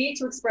opportunity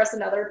to express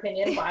another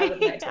opinion, why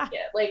wouldn't I take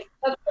it? Like,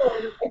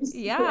 that's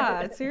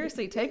yeah,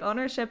 seriously, take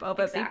ownership of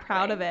it. Exactly. Be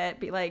proud of it.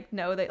 Be like,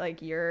 know that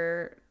like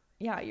you're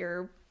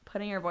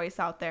putting your voice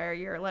out there.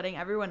 You're letting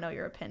everyone know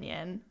your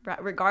opinion,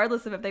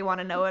 regardless of if they want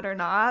to know it or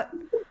not.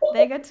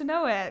 They get to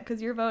know it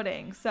because you're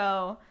voting.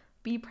 So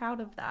be proud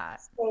of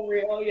that. So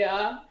real,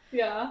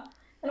 yeah.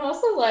 And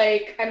also,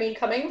 like, I mean,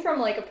 coming from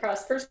like a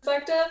press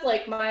perspective,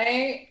 like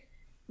my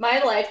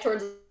life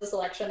towards this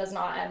election is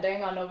not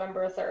ending on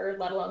November 3rd,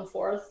 let alone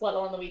 4th, let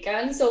alone the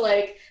weekend. So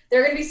like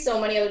there are going to be so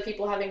many other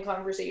people having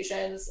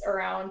conversations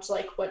around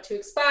like what to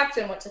expect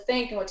and what to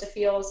think and what to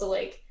feel. So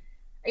like,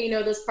 you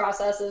know, this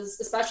process is,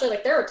 especially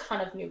like there are a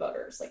ton of new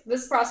voters. Like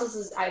this process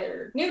is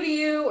either new to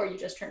you, or you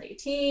just turned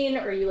 18,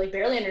 or you like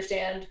barely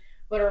understand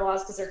voter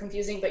laws because they're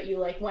confusing, but you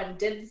like when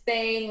did the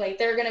thing. Like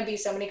there are going to be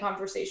so many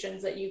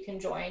conversations that you can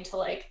join to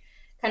like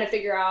kind of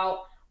figure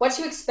out what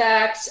to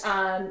expect,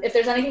 if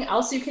there's anything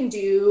else you can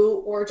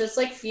do, or just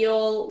like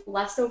feel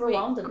less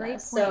overwhelmed in great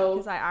this. Point, so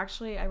because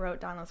I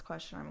wrote down this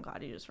question. I'm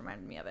glad you just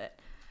reminded me of it.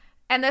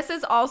 And this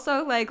is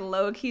also like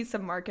low-key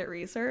some market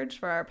research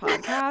for our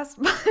podcast.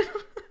 But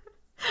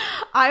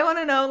I want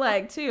to know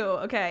like too,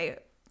 okay,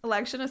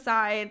 election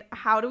aside,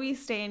 how do we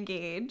stay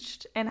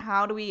engaged, and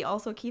how do we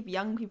also keep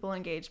young people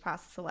engaged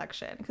past this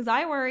election? Because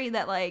I worry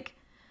that like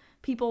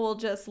people will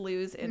just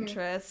lose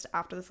interest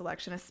after this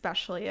election,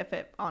 especially if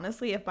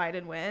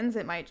Biden wins,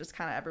 it might just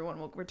kind of everyone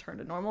will return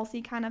to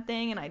normalcy kind of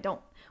thing. And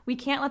we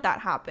can't let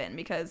that happen,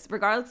 because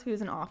regardless of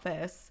who's in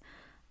office,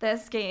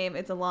 this game,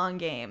 it's a long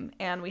game,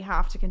 and we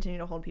have to continue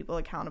to hold people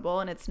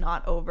accountable, and it's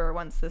not over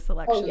once this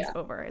election's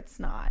over. It's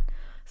not.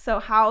 So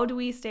how do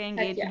we stay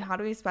engaged, and how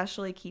do we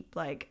especially keep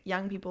like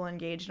young people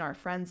engaged and our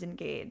friends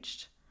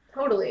engaged?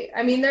 Totally.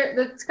 I mean,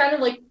 that's kind of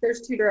like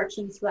there's two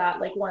directions for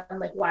that. Like one,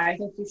 like why I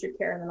think you should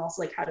care, and then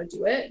also like how to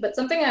do it. But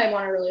something I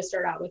want to really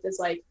start out with is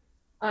like,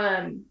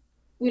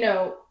 you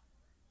know,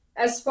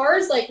 as far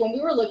as like when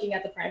we were looking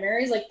at the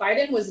primaries, like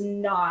Biden was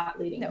not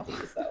leading the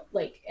youth vote.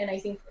 Like, and I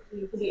think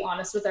we need to be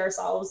honest with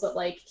ourselves that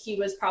like he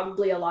was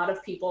probably a lot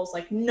of people's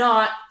like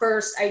not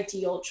first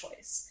ideal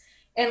choice.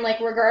 And like,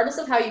 regardless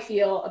of how you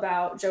feel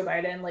about Joe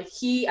Biden, like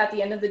he, at the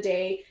end of the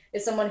day,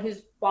 is someone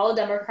who's, while a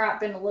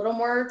Democrat, been a little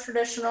more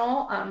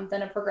traditional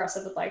than a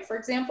progressive would like, for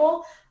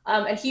example.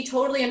 And he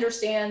totally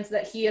understands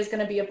that he is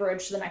going to be a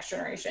bridge to the next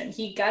generation.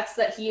 He gets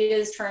that he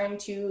is trying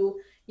to,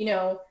 you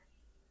know,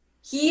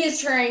 he is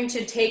trying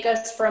to take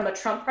us from a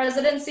Trump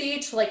presidency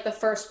to like the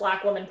first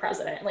Black woman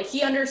president. Like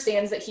he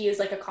understands that he is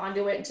like a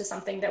conduit into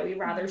something that we'd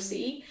rather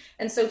see.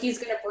 And so he's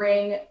going to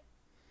bring,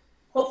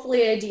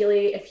 hopefully,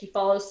 ideally, if he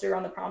follows through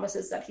on the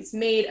promises that he's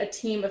made, a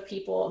team of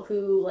people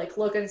who like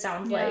look and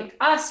sound like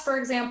us, for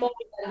example,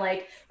 and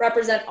like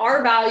represent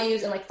our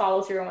values and like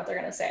follow through on what they're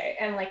going to say.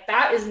 And like,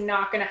 that is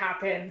not going to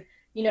happen,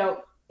 you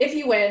know, if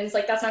he wins,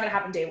 like that's not going to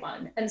happen day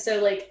one. And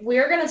so like,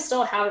 we're going to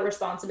still have a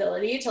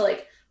responsibility to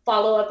like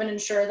follow up and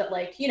ensure that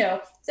like, you know,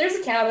 if there's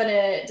a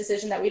cabinet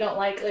decision that we don't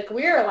like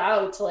we're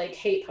allowed to like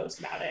hate post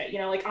about it, you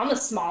know, like on the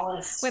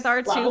smallest with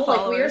our level, two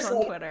followers like,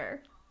 on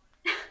Twitter.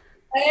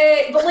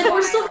 But like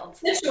we're still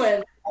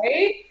constituents,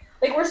 right?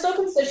 Like we're still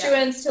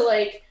constituents to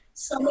like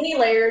so many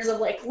layers of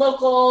like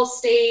local,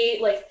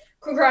 state, like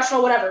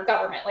congressional, whatever,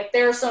 government. Like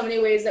there are so many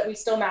ways that we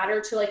still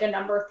matter to like a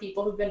number of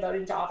people who've been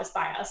voted into office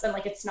by us, and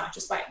like it's not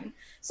just Biden.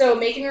 So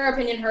making our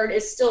opinion heard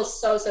is still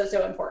so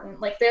important.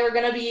 Like there are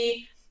gonna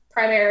be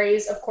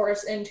primaries, of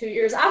course, in 2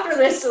 years after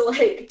this, so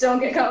like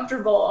don't get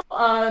comfortable.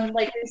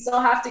 Like we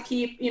still have to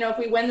keep, you know, if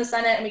we win the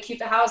Senate and we keep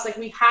the House, like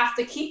we have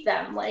to keep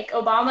them. Like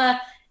Obama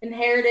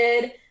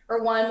inherited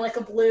or won like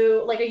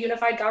a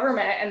unified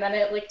government, and then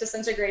it like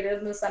disintegrated,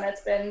 and the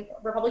Senate's been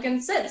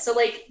Republican since. So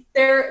like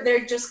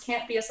there just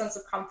can't be a sense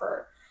of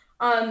comfort.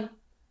 I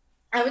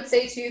would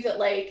say too that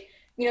like,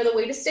 you know, the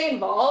way to stay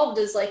involved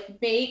is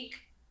like make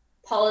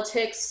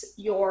politics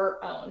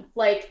your own.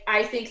 Like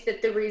I think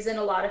that the reason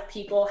a lot of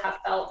people have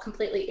felt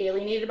completely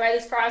alienated by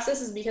this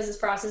process is because this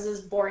process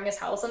is boring as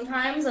hell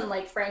sometimes, and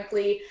like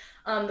frankly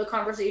the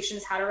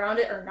conversations had around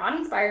it are not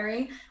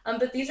inspiring,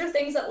 but these are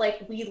things that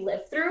like we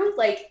live through.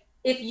 Like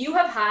if you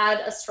have had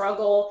a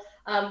struggle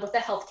with the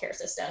healthcare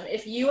system,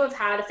 if you have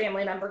had a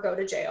family member go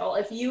to jail,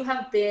 if you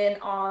have been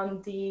on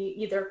the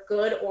either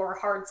good or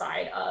hard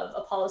side of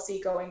a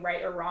policy going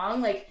right or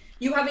wrong, like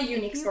you have a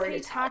unique story to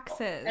tell.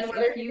 Taxes. And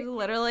if you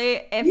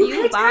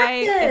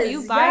buy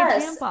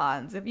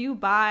tampons, if you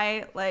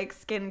buy like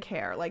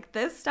skincare, like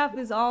this stuff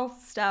is all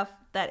stuff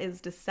that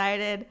is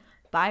decided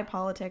by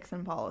politics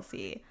and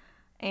policy.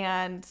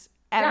 And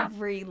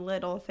every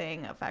little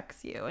thing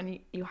affects you, and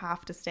you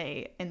have to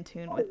stay in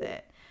tune with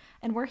it.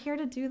 And we're here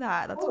to do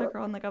that. That's what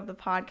Girl in the Gov, the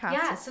podcast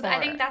Yeah, is so for. I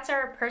think that's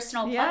our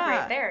personal plug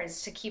right there,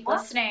 is to keep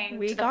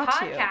listening to the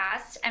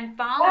podcast and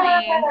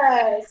following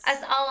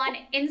us all on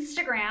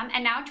Instagram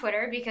and now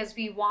Twitter, because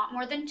we want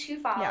more than 2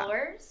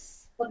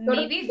 followers. Yeah.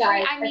 Maybe 3.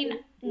 I mean,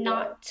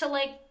 not to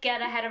like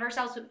get ahead of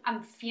ourselves, but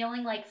I'm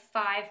feeling like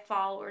 5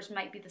 followers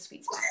might be the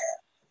sweet spot.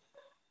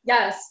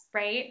 Yes.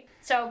 Right?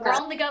 So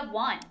Girl in the Gov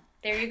 1.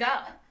 There you go.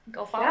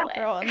 Go follow it.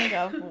 Girl in the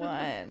Gov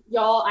 1.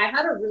 Y'all, I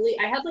had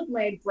like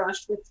my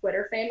brush with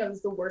Twitter fame. It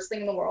was the worst thing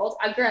in the world.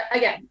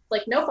 Again,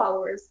 like no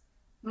followers.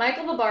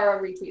 Michael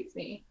Barbaro retweets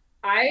me.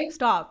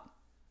 Stop.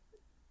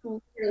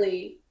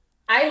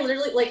 I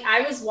literally, like,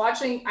 I was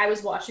watching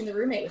The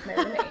Roommate with my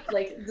roommate.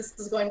 Like, this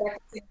is going back to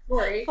the same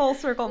story. Full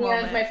circle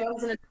moment. And my phone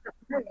was in a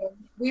different room.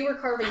 We were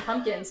carving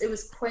pumpkins. It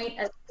was quaint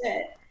as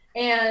shit.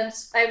 And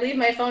I leave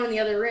my phone in the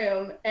other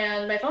room,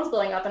 and my phone's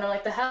blowing up, and I'm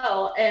like, the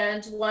hell?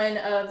 And one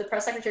of the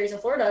press secretaries in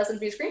Florida sends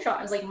me a screenshot,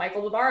 and was like,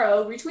 Michael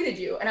Barbaro retweeted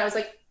you. And I was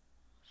like,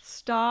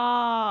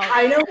 stop.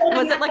 I know.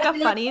 Was it like a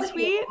funny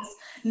tweet?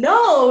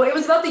 No, it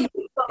was about the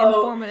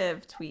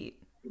informative tweet.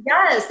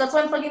 Yes, that's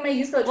why I'm plugging my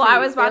USPO. Well, I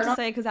was about to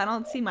say, because I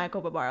don't see Michael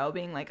Barbaro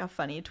being like a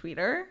funny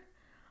tweeter.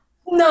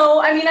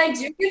 No, I mean, I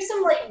do give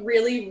some like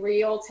really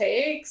real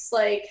takes,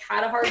 like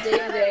had a hard day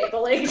today,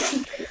 but like,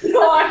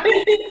 no,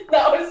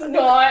 that was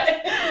not.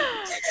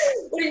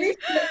 What do you mean?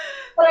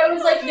 But I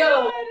was like,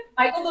 yo,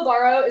 Michael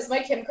Barbaro is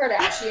my Kim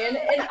Kardashian,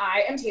 and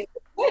I am Taylor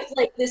Swift.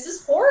 Like, this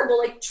is horrible.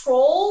 Like,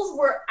 trolls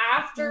were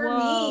after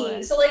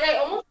me. So like, I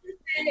almost.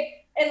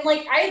 And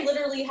like, I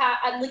literally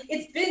have, like,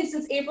 it's been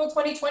since April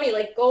 2020.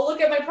 Like, go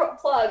look at my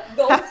plug.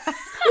 Go look at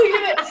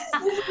it.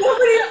 There's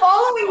nobody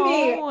following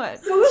me.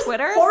 So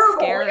Twitter is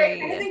horrible.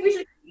 scary. Like, I think we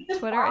should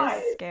Twitter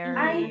is scary.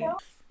 I know.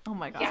 Oh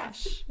my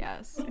gosh.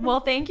 Yes. Well,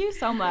 thank you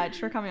so much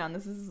for coming on.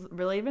 This has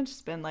really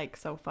just been like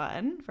so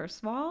fun,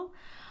 first of all.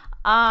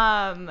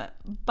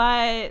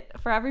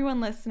 But for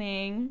everyone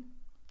listening,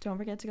 don't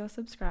forget to go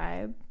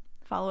subscribe.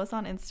 Follow us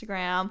on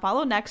Instagram.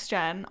 Follow Next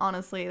Gen.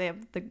 Honestly, they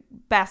have the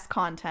best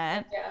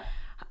content. Yeah.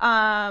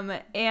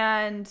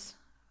 And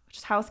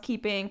just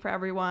housekeeping for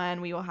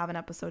everyone. We will have an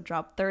episode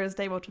drop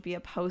Thursday, which will be a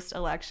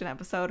post-election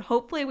episode.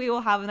 Hopefully we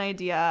will have an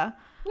idea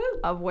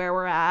of where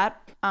we're at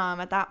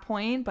that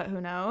point, but who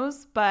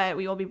knows? But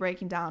we will be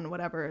breaking down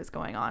whatever is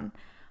going on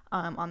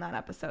that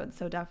episode.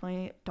 So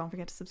definitely don't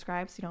forget to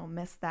subscribe so you don't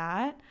miss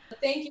that.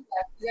 Thank you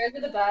guys. You guys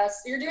are the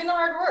best. You're doing the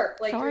hard work.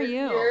 Like, so are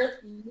you.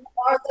 You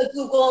are the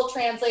Google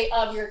Translate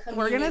of your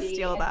community. We're going to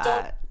steal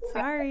that.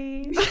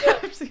 Sorry. You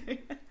can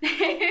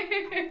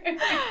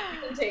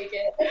take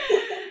it.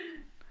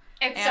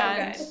 It's so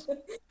good.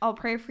 I'll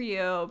pray for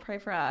you, pray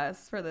for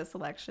us for this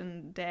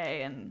election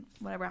day and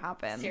whatever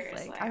happens.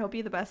 Seriously. Like, I hope you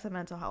have the best of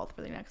mental health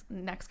for the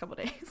next couple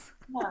days.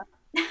 Yeah.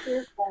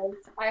 Cheers, guys.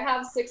 I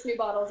have 6 new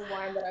bottles of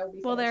wine that I will be.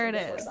 Well, there it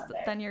is.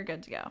 Sunday. Then you're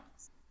good to go.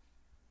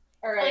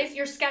 All right. At least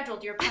you're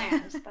scheduled. You're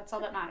planned. That's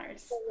all that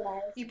matters.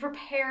 You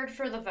prepared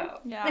for the vote.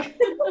 Yeah.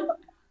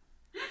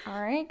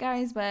 All right,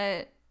 guys.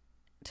 But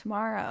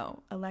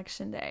tomorrow,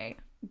 election day.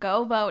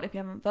 Go vote if you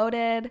haven't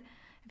voted.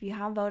 If you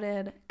have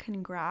voted,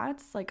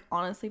 congrats. Like,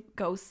 honestly,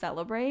 go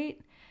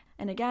celebrate.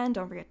 And again,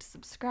 don't forget to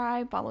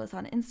subscribe. Follow us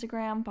on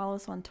Instagram. Follow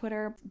us on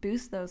Twitter.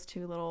 Boost those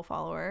 2 little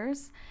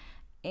followers.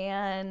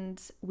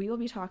 And we will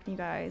be talking to you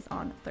guys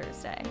on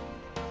Thursday.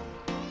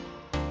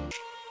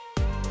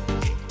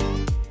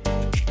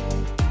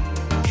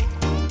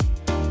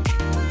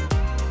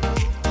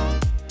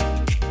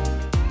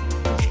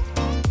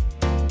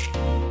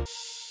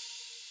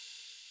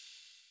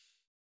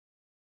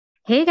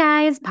 Hey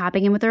guys,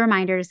 popping in with a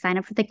reminder to sign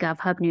up for the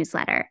GovHub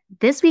newsletter.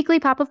 This weekly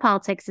Pop of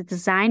Politics is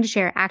designed to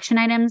share action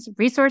items,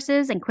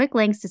 resources, and quick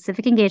links to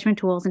civic engagement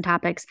tools and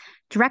topics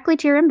directly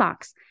to your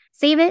inbox.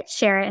 Save it,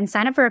 share it, and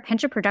sign up for a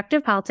pinch of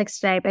productive politics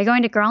today by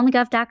going to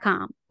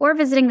girlinthegov.com or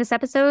visiting this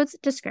episode's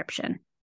description.